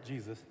story of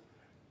Jesus,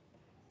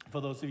 For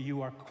those of you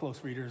who are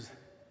close readers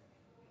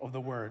of the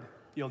Word,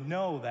 you'll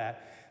know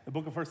that the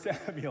book of 1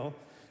 Samuel,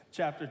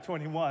 chapter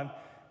 21,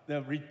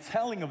 the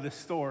retelling of this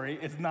story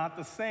is not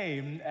the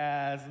same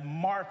as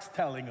Mark's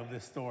telling of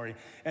this story.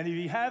 And if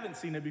you haven't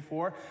seen it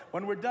before,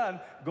 when we're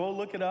done, go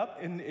look it up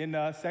in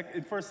 1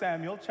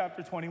 Samuel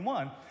chapter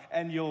 21,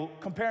 and you'll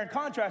compare and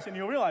contrast, and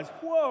you'll realize,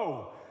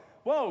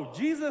 whoa,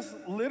 Jesus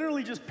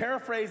literally just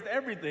paraphrased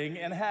everything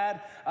and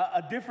had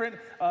a different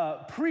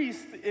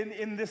priest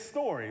in this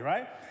story,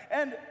 right?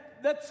 And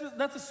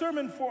that's a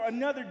sermon for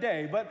another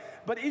day,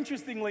 but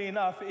interestingly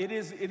enough, it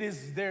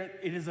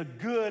is a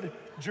good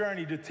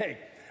journey to take.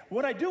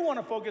 What I do want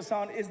to focus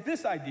on is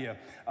this idea.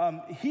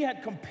 He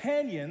had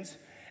companions,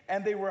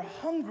 and they were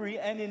hungry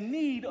and in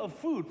need of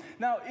food.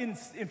 Now, in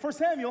 1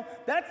 Samuel,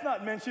 that's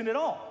not mentioned at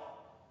all.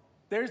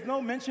 There's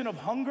no mention of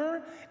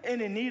hunger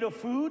and in need of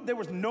food. There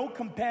was no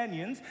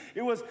companions.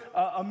 It was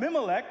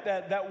Abimelech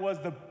that was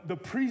the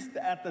priest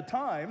at the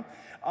time.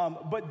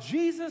 But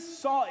Jesus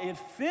saw it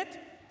fit.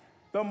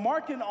 The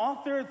Markan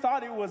author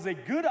thought it was a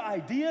good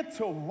idea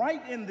to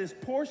write in this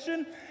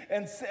portion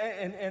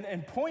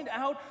and point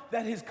out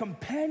that his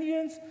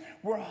companions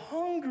were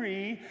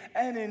hungry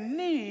and in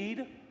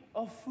need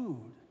of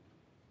food.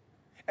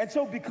 And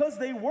so because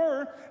they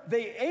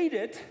ate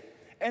it,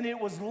 and it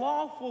was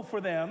lawful for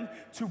them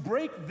to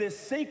break this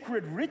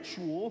sacred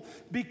ritual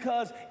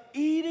because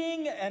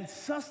eating and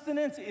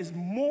sustenance is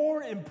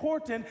more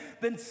important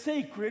than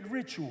sacred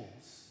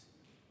rituals.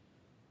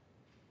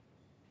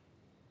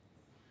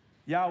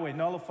 Yahweh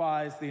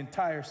nullifies the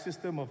entire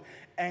system of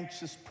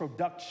anxious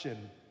production,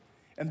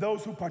 and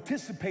those who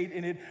participate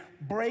in it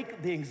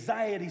break the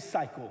anxiety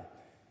cycle.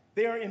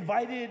 They are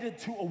invited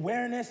to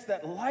awareness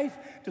that life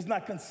does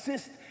not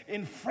consist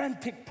in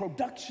frantic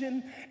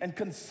production and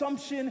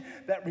consumption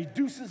that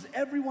reduces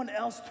everyone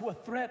else to a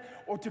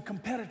threat or to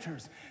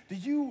competitors. Do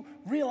you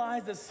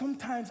realize that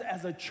sometimes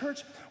as a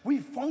church, we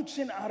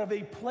function out of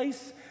a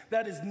place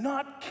that is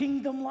not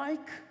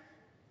kingdom-like?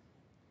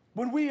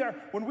 When we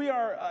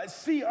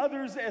see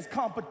others as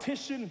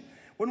competition,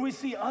 when we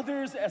see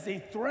others as a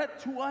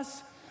threat to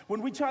us,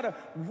 when we try to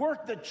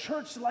work the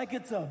church like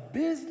it's a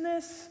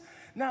business.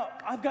 Now,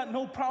 I've got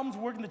no problems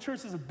working the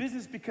church as a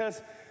business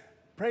because,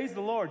 praise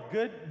the Lord,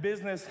 good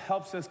business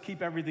helps us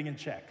keep everything in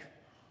check.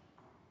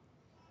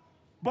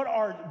 But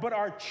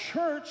our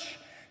church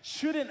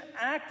shouldn't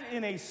act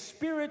in a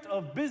spirit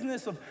of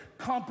business of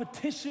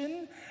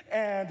competition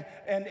and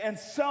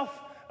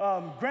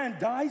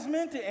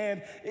self-grandizement,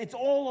 and it's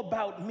all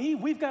about me.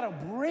 We've got to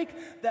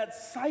break that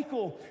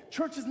cycle.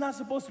 Church is not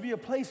supposed to be a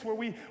place where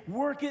we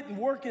work it and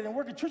work it and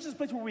work it. Church is a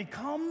place where we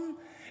come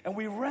and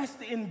we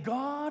rest in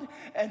God,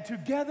 and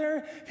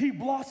together He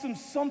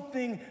blossoms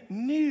something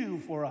new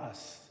for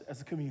us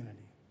as a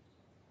community.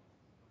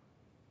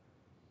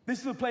 This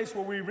is a place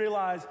where we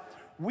realize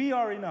we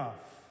are enough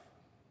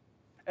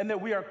and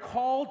that we are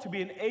called to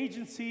be an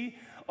agency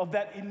of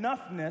that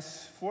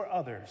enoughness for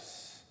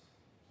others.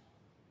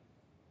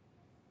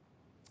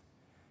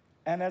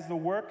 And as the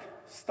work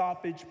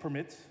stoppage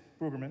permits,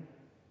 Brueggemann,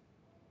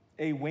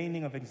 a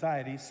waning of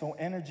anxiety, so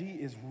energy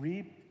is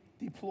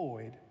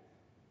redeployed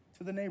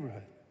to the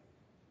neighborhood.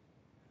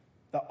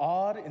 The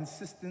odd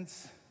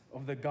insistence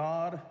of the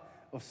God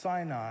of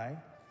Sinai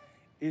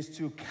is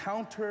to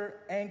counter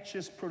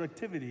anxious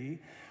productivity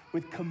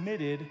with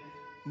committed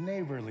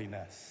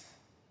neighborliness.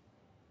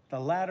 The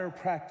latter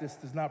practice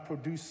does not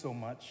produce so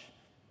much,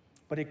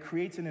 but it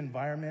creates an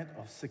environment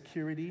of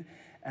security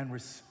and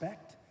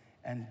respect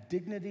and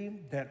dignity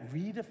that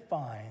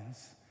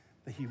redefines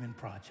the human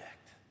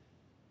project.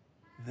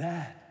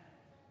 That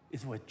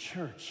is what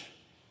church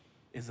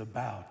is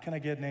about. Can I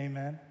get an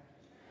amen?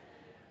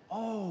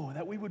 Oh,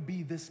 that we would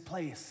be this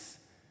place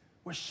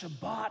where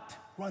Shabbat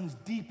runs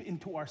deep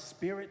into our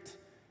spirit,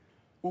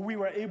 where we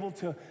were able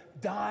to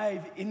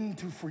dive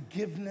into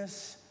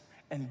forgiveness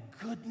and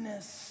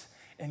goodness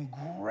and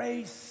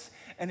grace,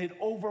 and it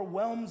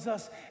overwhelms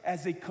us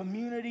as a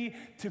community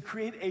to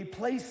create a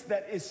place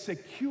that is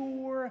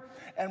secure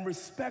and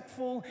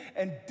respectful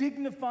and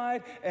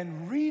dignified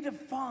and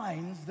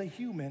redefines the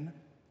human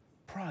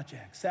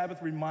project.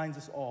 Sabbath reminds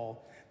us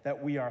all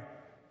that we are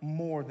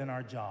more than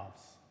our jobs.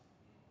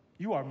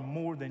 You are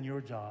more than your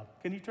job.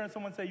 Can you turn to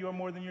someone and say, you are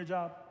more than your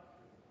job?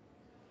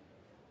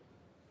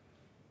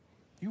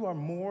 You are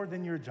more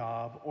than your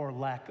job or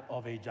lack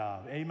of a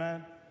job.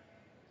 Amen?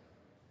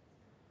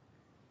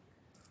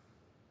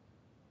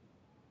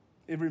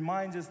 It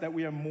reminds us that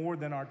we are more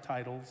than our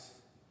titles,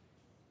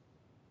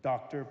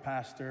 doctor,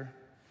 pastor.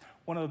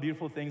 One of the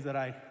beautiful things that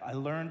I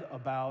learned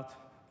about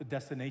the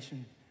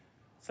Destination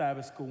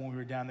Sabbath School when we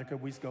were down there a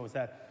couple weeks ago is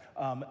that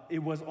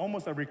it was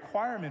almost a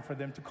requirement for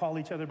them to call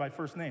each other by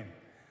first name.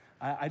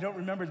 I don't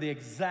remember the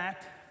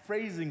exact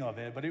phrasing of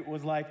it, but it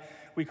was like,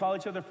 we call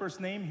each other first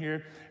name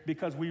here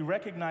because we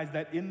recognize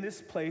that in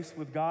this place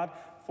with God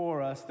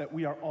for us, that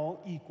we are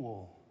all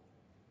equal.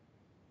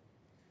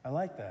 I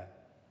like that.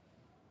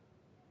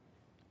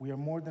 We are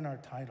more than our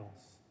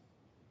titles,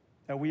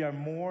 that we are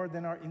more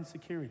than our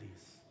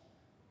insecurities,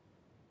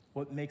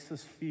 what makes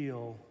us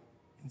feel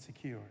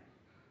insecure.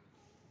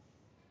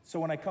 So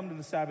when I come to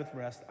the Sabbath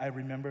rest, I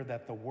remember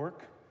that the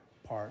work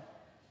part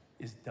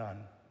is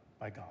done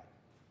by God.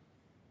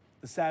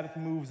 The Sabbath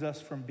moves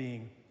us from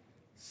being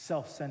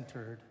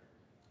self-centered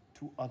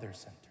to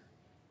other-centered.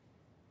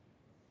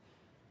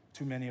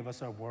 Too many of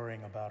us are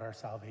worrying about our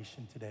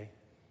salvation today.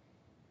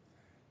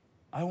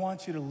 I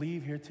want you to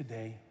leave here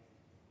today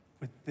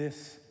with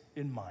this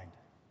in mind.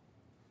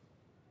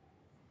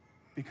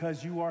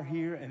 Because you are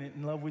here and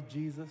in love with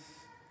Jesus,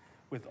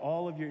 with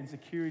all of your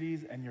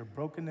insecurities and your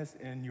brokenness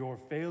and your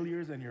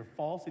failures and your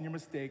faults and your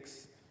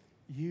mistakes,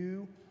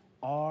 you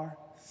are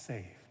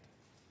saved.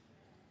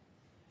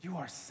 You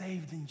are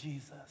saved in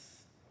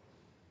Jesus.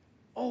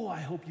 Oh, I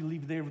hope you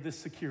leave there with this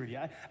security.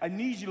 I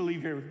need you to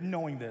leave here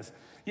knowing this.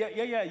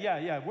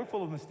 Yeah. We're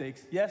full of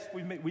mistakes. Yes,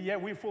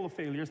 we're full of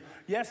failures.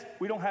 Yes,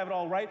 we don't have it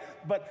all right.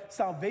 But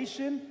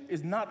salvation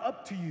is not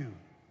up to you.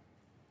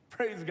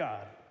 Praise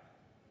God.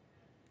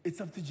 It's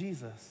up to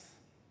Jesus.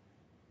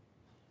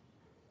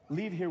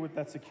 Leave here with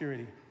that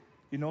security.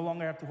 You no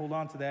longer have to hold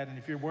on to that. And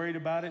if you're worried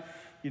about it,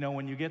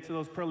 when you get to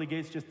those pearly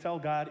gates, just tell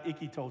God,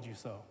 Iki told you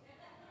so.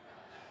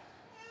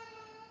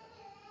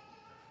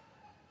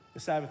 The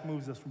Sabbath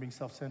moves us from being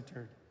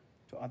self-centered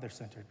to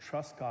other-centered.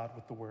 Trust God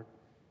with the work.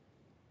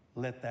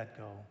 Let that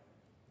go.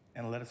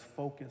 And let us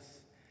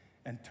focus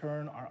and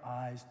turn our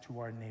eyes to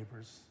our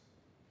neighbors,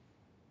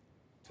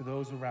 to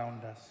those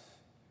around us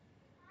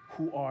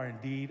who are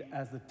indeed,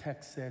 as the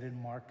text said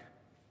in Mark,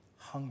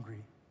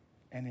 hungry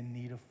and in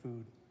need of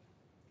food.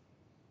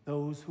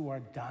 Those who are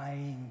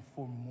dying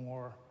for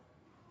more,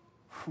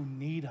 who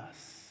need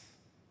us.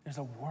 There's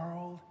a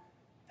world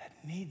that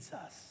needs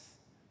us.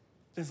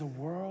 There's a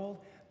world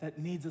that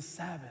needs a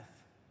Sabbath.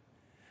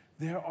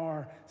 There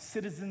are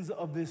citizens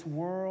of this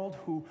world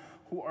who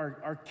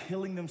are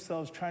killing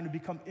themselves trying to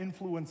become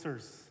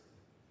influencers,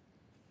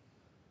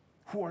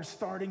 who are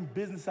starting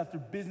business after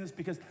business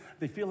because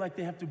they feel like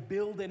they have to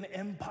build an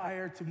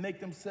empire to make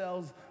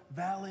themselves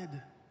valid,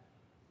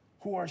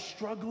 who are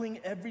struggling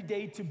every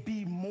day to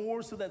be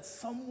more so that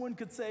someone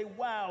could say,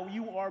 wow,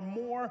 you are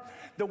more.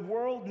 The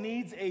world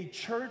needs a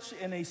church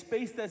and a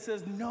space that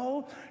says,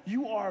 no,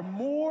 you are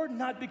more,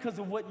 not because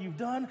of what you've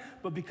done,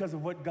 but because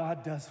of what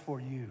God does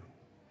for you.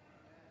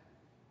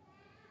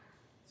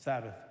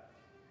 Sabbath.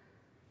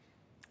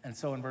 And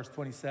so in verse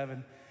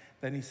 27,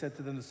 then he said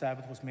to them, the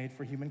Sabbath was made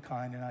for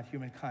humankind and not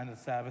humankind the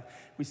Sabbath.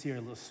 We see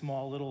a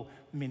small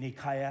mini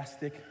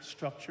chiastic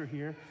structure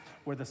here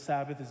where the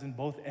Sabbath is in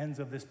both ends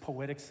of this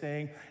poetic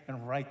saying,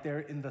 and right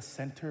there in the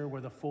center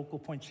where the focal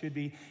point should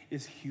be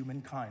is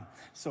humankind.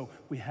 So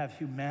we have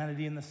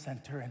humanity in the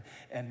center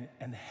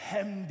and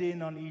hemmed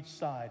in on each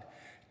side,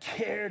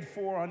 cared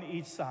for on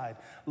each side,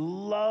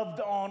 loved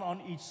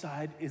on each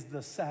side is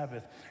the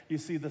Sabbath. You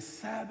see, the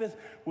Sabbath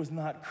was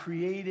not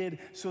created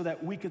so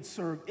that we could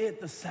serve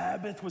it. The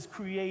Sabbath was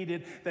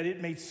created that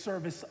it may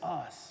service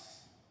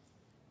us.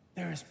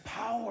 There is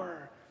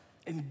power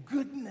and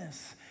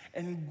goodness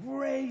and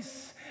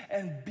grace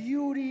and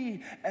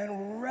beauty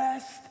and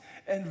rest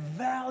and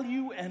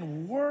value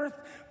and worth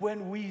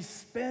when we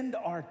spend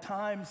our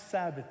time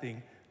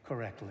Sabbathing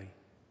correctly.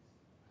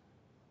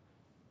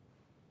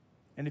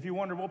 And if you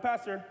wonder, well,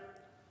 Pastor,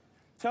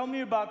 tell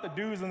me about the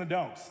do's and the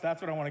don'ts.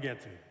 That's what I want to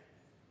get to.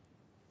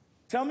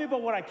 Tell me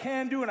about what I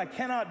can do and I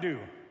cannot do.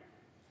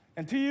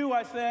 And to you,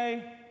 I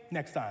say,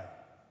 next time.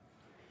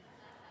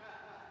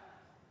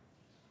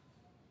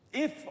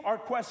 If our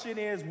question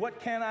is, what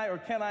can I or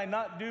can I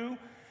not do,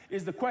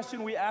 is the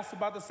question we ask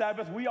about the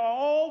Sabbath, we are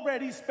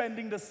already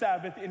spending the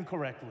Sabbath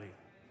incorrectly.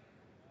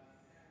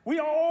 We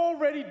are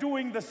already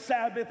doing the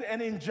Sabbath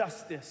an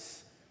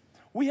injustice.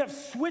 We have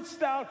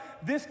switched out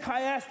this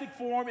chiastic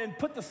form and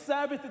put the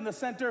Sabbath in the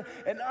center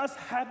and us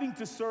having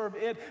to serve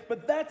it,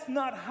 but that's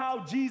not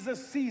how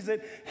Jesus sees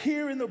it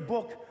here in the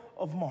book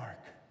of Mark.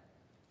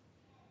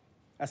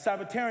 As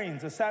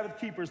Sabbatarians, as Sabbath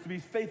keepers, to be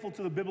faithful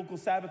to the biblical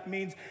Sabbath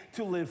means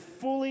to live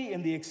fully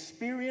in the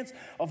experience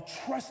of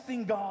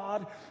trusting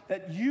God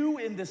that you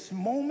in this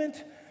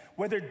moment,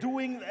 whether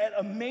doing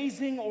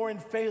amazing or in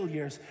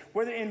failures,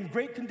 whether in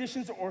great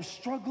conditions or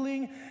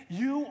struggling,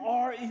 you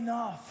are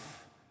enough.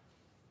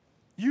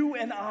 You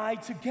and I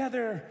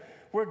together,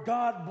 where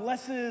God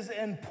blesses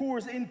and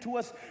pours into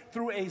us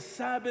through a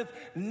Sabbath,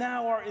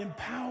 now are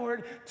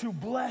empowered to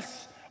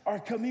bless our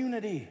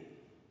community.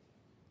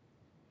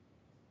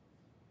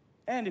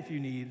 And if you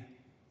need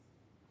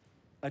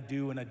a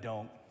do and a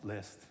don't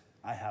list,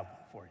 I have one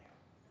for you.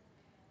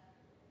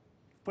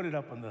 Put it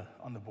up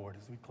on the board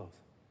as we close.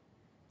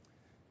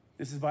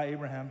 This is by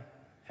Abraham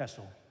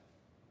Heschel.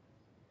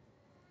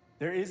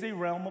 There is a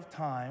realm of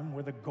time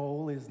where the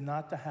goal is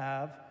not to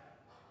have,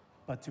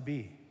 but to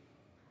be.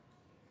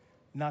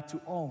 Not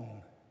to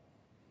own,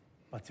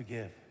 but to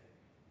give.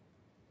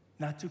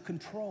 Not to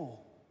control,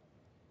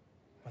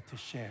 but to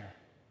share.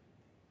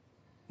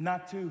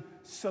 Not to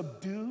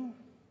subdue,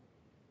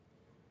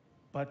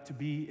 but to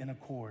be in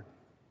accord.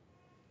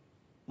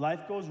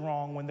 Life goes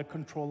wrong when the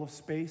control of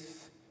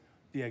space,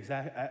 the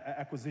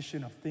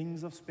acquisition of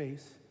things of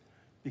space,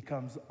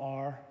 becomes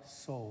our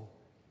sole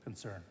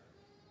concern.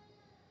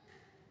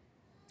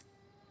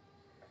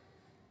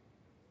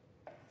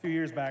 few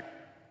years back,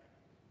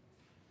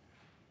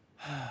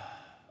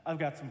 I've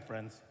got some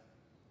friends.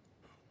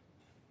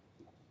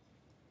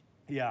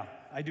 Yeah,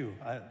 I do.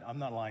 I'm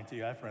not lying to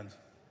you. I have friends.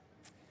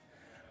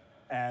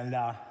 And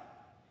I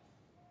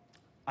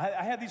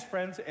have these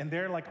friends, and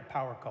they're like a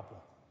power couple.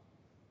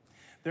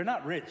 They're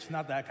not rich,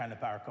 not that kind of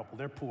power couple.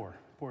 They're poor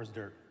as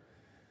dirt.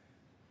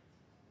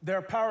 They're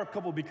a power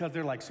couple because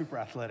they're like super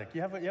athletic.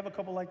 You have a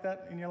couple like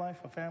that in your life,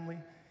 a family?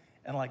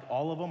 And like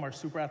all of them are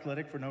super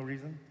athletic for no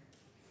reason?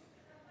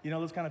 You know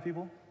those kind of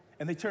people?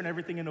 And they turn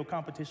everything into a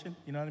competition,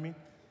 you know what I mean?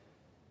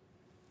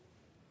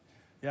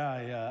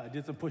 Yeah, I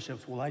did some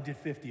push-ups. Well, I did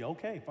 50.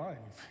 Okay, fine,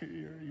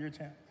 you're a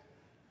champ.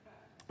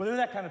 But they're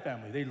that kind of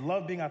family. They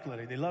love being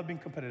athletic. They love being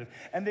competitive.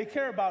 And they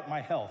care about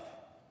my health.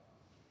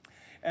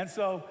 And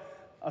so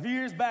a few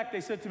years back, they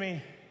said to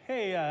me,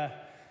 hey,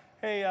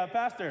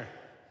 Pastor,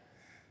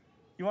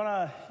 you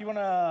wanna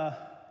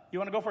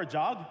go for a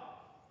jog?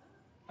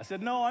 I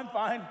said, no, I'm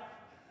fine.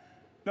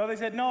 No, they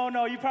said,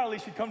 no, you probably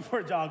should come for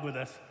a jog with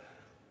us.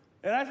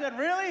 And I said,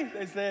 really?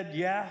 They said,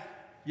 yeah,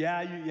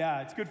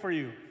 it's good for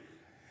you.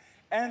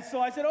 And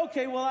so I said,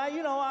 okay, well,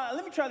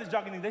 let me try this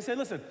jogging thing. They said,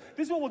 listen,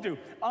 this is what we'll do.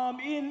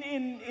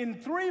 In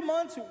 3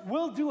 months,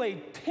 we'll do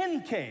a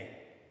 10K.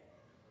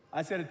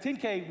 I said, a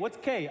 10K, what's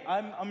K?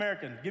 I'm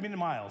American, give me the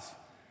miles.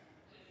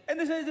 And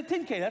they said, it's a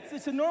 10K,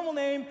 it's a normal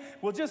name.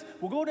 We'll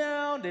go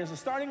down, there's a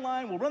starting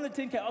line, we'll run the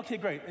 10K, okay,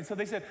 great. And so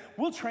they said,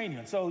 we'll train you.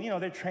 And so,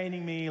 they're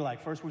training me,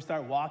 like first we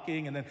start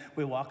walking, and then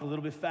we walk a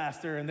little bit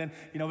faster, and then,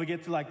 we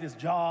get to like this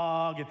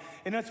jog,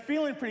 and it's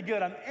feeling pretty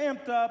good. I'm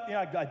amped up,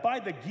 I buy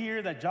the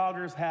gear that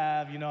joggers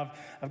have,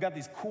 I've got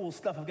these cool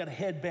stuff, I've got a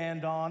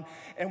headband on,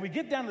 and we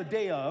get down the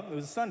day of, it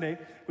was a Sunday,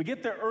 we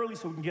get there early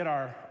so we can get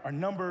our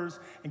numbers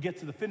and get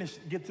to the finish,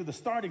 get to the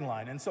starting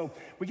line. And so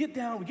we get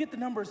down, we get the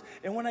numbers,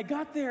 and when I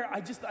got there, I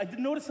did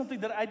notice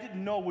something that I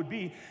didn't know would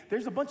be,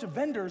 there's a bunch of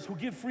vendors who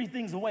give free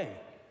things away.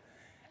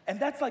 And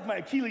that's like my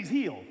Achilles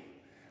heel,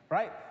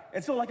 right?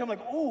 And so I'm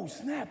like, oh,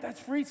 snap, that's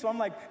free. So I'm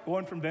like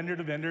going from vendor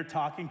to vendor,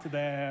 talking to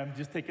them,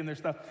 just taking their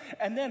stuff.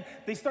 And then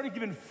they started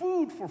giving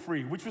food for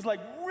free, which was like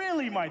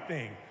really my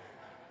thing.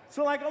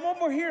 So I'm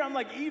over here, I'm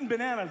like eating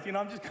bananas,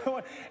 I'm just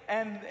going,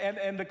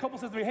 and the couple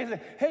says to me,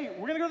 hey,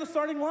 we're gonna go to the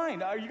starting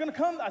line. Are you gonna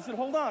come? I said,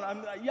 hold on,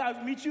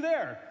 I'll meet you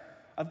there.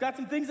 I've got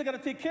some things I gotta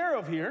take care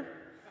of here.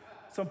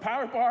 Some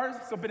power bars,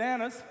 some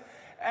bananas.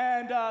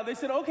 And they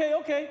said,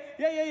 okay,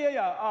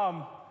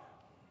 yeah.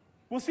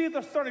 We'll see you at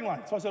the starting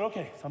line. So I said,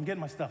 okay. So I'm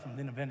getting my stuff. I'm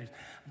in the vendors.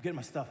 I'm getting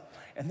my stuff.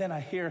 And then I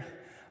hear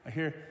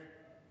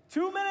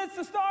 2 minutes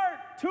to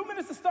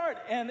start.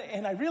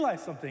 And I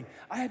realized something.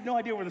 I had no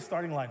idea where the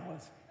starting line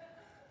was.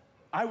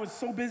 I was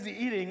so busy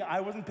eating,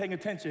 I wasn't paying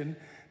attention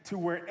to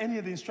where any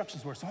of the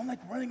instructions were. So I'm like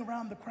running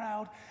around the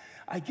crowd.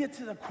 I get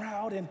to the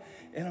crowd, and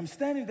I'm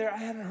standing there. I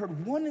hadn't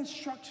heard one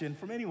instruction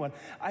from anyone.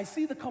 I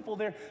see the couple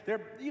there. They're,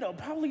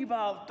 probably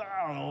about,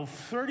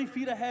 30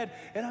 feet ahead,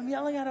 and I'm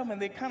yelling at them,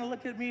 and they kind of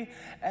look at me,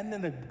 and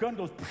then the gun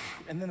goes,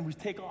 and then we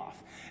take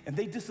off, and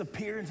they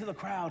disappear into the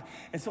crowd.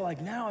 And so,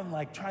 now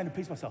I'm, trying to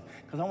pace myself,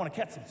 because I want to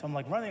catch them. So I'm,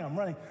 running,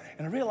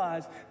 and I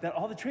realized that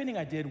all the training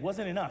I did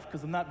wasn't enough,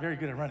 because I'm not very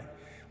good at running.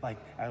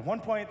 At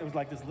one point, there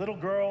was, this little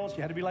girl.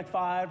 She had to be,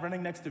 5,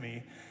 running next to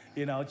me.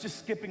 Just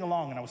skipping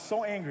along, and I was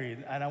so angry,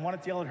 and I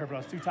wanted to yell at her, but I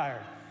was too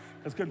tired,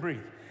 because I couldn't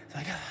breathe. It's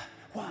like,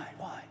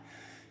 why?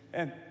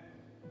 And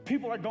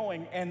people are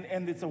going,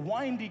 and it's a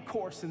windy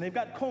course, and they've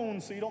got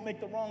cones so you don't make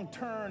the wrong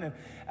turn, and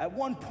at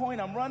one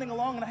point, I'm running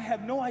along, and I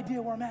have no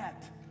idea where I'm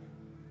at.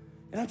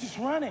 And I'm just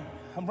running,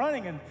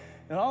 and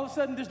all of a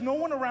sudden, there's no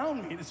one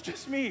around me. It's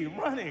just me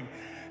running.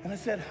 And I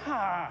said,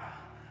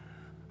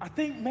 I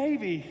think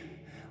maybe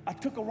I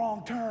took a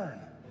wrong turn.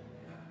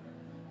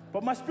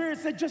 But my spirit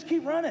said, just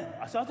keep running.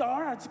 I said,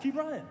 all right, just keep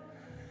running.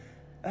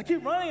 And I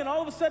keep running, and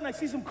all of a sudden I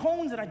see some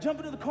cones, and I jump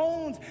into the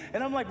cones,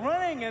 and I'm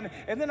running, and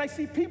then I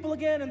see people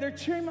again, and they're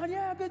cheering me on,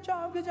 yeah, good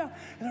job.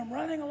 And I'm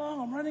running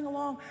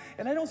along,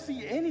 and I don't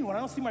see anyone. I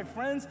don't see my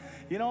friends,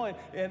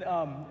 and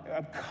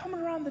I'm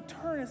coming around the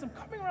turn. As I'm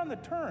coming around the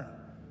turn,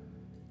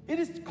 it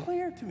is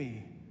clear to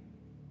me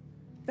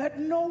that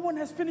no one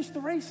has finished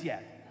the race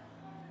yet.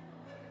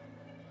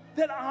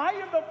 That I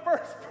am the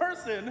first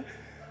person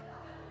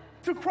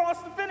to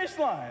cross the finish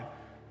line.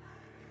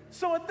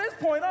 So at this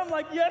point, I'm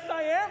like, yes,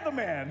 I am the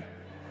man.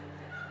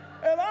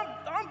 And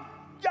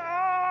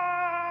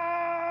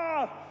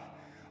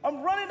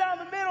I'm running down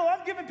the middle.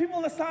 I'm giving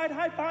people the side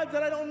high fives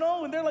that I don't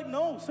know. And they're like,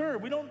 no, sir,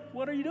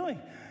 what are you doing?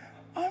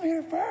 I'm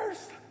here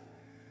first.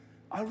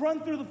 I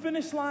run through the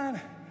finish line.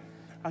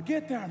 I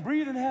get there, I'm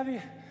breathing heavy.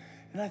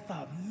 And I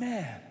thought,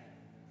 man,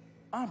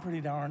 I'm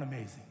pretty darn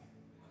amazing.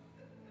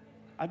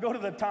 I go to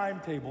the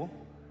timetable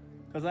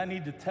because I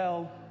need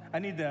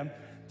them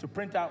to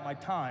print out my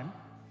time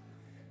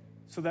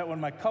so that when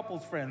my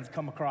couple's friends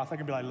come across, I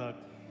can be like, look,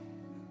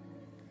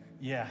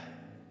 yeah,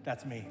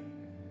 that's me.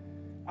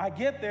 I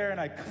get there and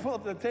I pull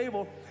up to the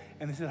table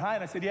and they said, hi,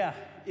 and I said, yeah,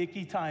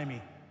 Iki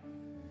Taimi.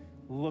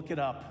 Look it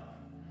up.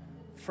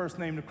 First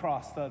name to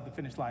cross the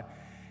finish line.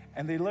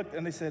 And they looked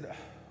and they said,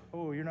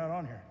 oh, you're not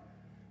on here.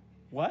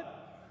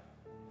 What?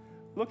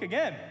 Look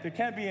again. There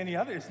can't be any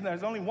others.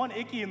 There's only one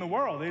Iki in the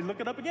world. They look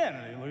it up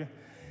again.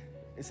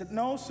 They said,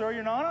 no, sir,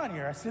 you're not on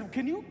here. I said,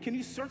 can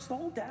you search the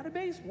whole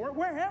database?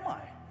 Where am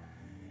I?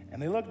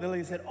 And they looked, the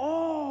lady said,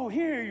 oh,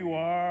 here you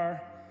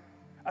are.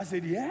 I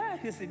said, yeah?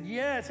 He said,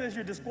 yeah, it says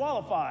you're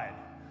disqualified.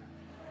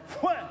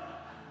 What?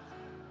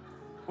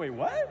 Wait,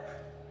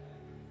 what?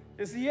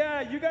 He said,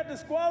 yeah, you got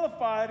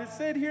disqualified. It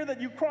said here that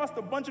you crossed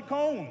a bunch of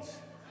cones.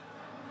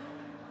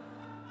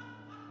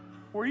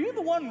 Were you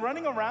the one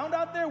running around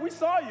out there? We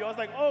saw you. I was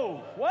like,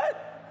 oh,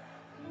 what?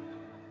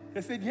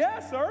 They said, yeah,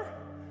 sir.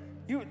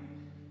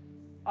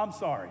 I'm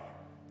sorry.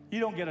 You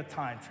don't get a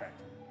time check.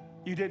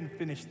 You didn't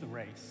finish the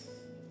race.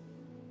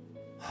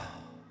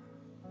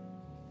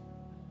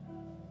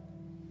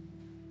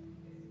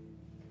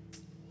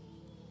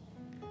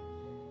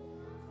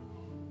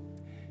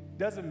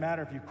 Doesn't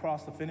matter if you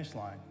cross the finish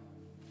line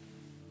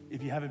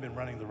if you haven't been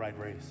running the right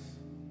race.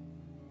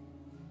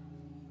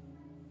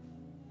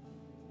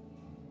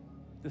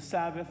 The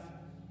Sabbath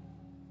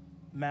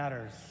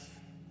matters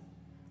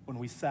when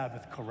we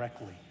Sabbath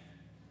correctly.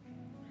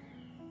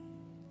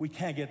 We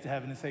can't get to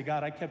heaven and say,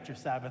 God, I kept your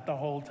Sabbath the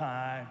whole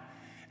time.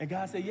 And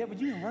God said, yeah, but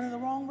you've been running the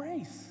wrong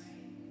race.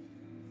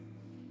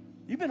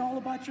 You've been all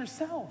about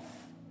yourself.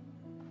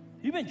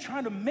 You've been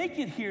trying to make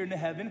it here into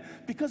heaven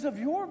because of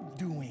your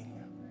doing.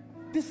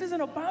 This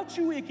isn't about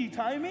you, Iki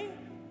Taimi.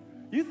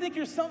 You think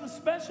you're something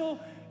special.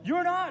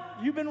 You're not.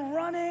 You've been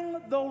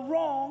running the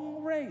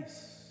wrong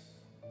race.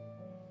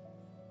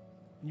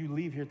 You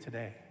leave here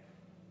today.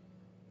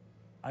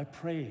 I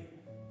pray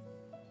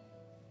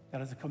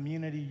that as a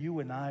community, you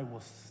and I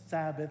will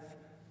Sabbath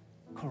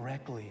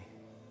correctly,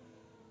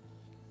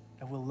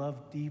 that we'll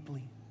love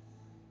deeply,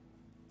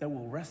 that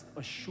we'll rest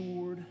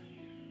assured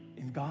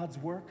in God's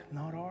work,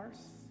 not ours,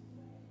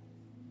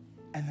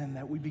 and then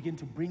that we begin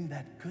to bring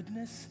that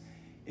goodness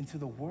into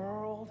the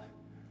world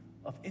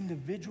of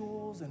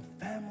individuals and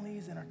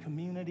families in our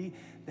community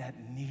that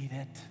need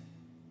it.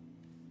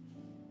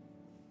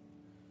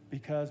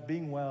 Because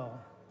being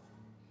well,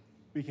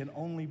 we can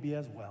only be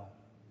as well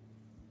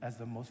as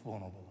the most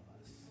vulnerable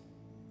of us.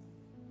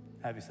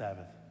 Happy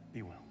Sabbath.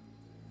 Be well.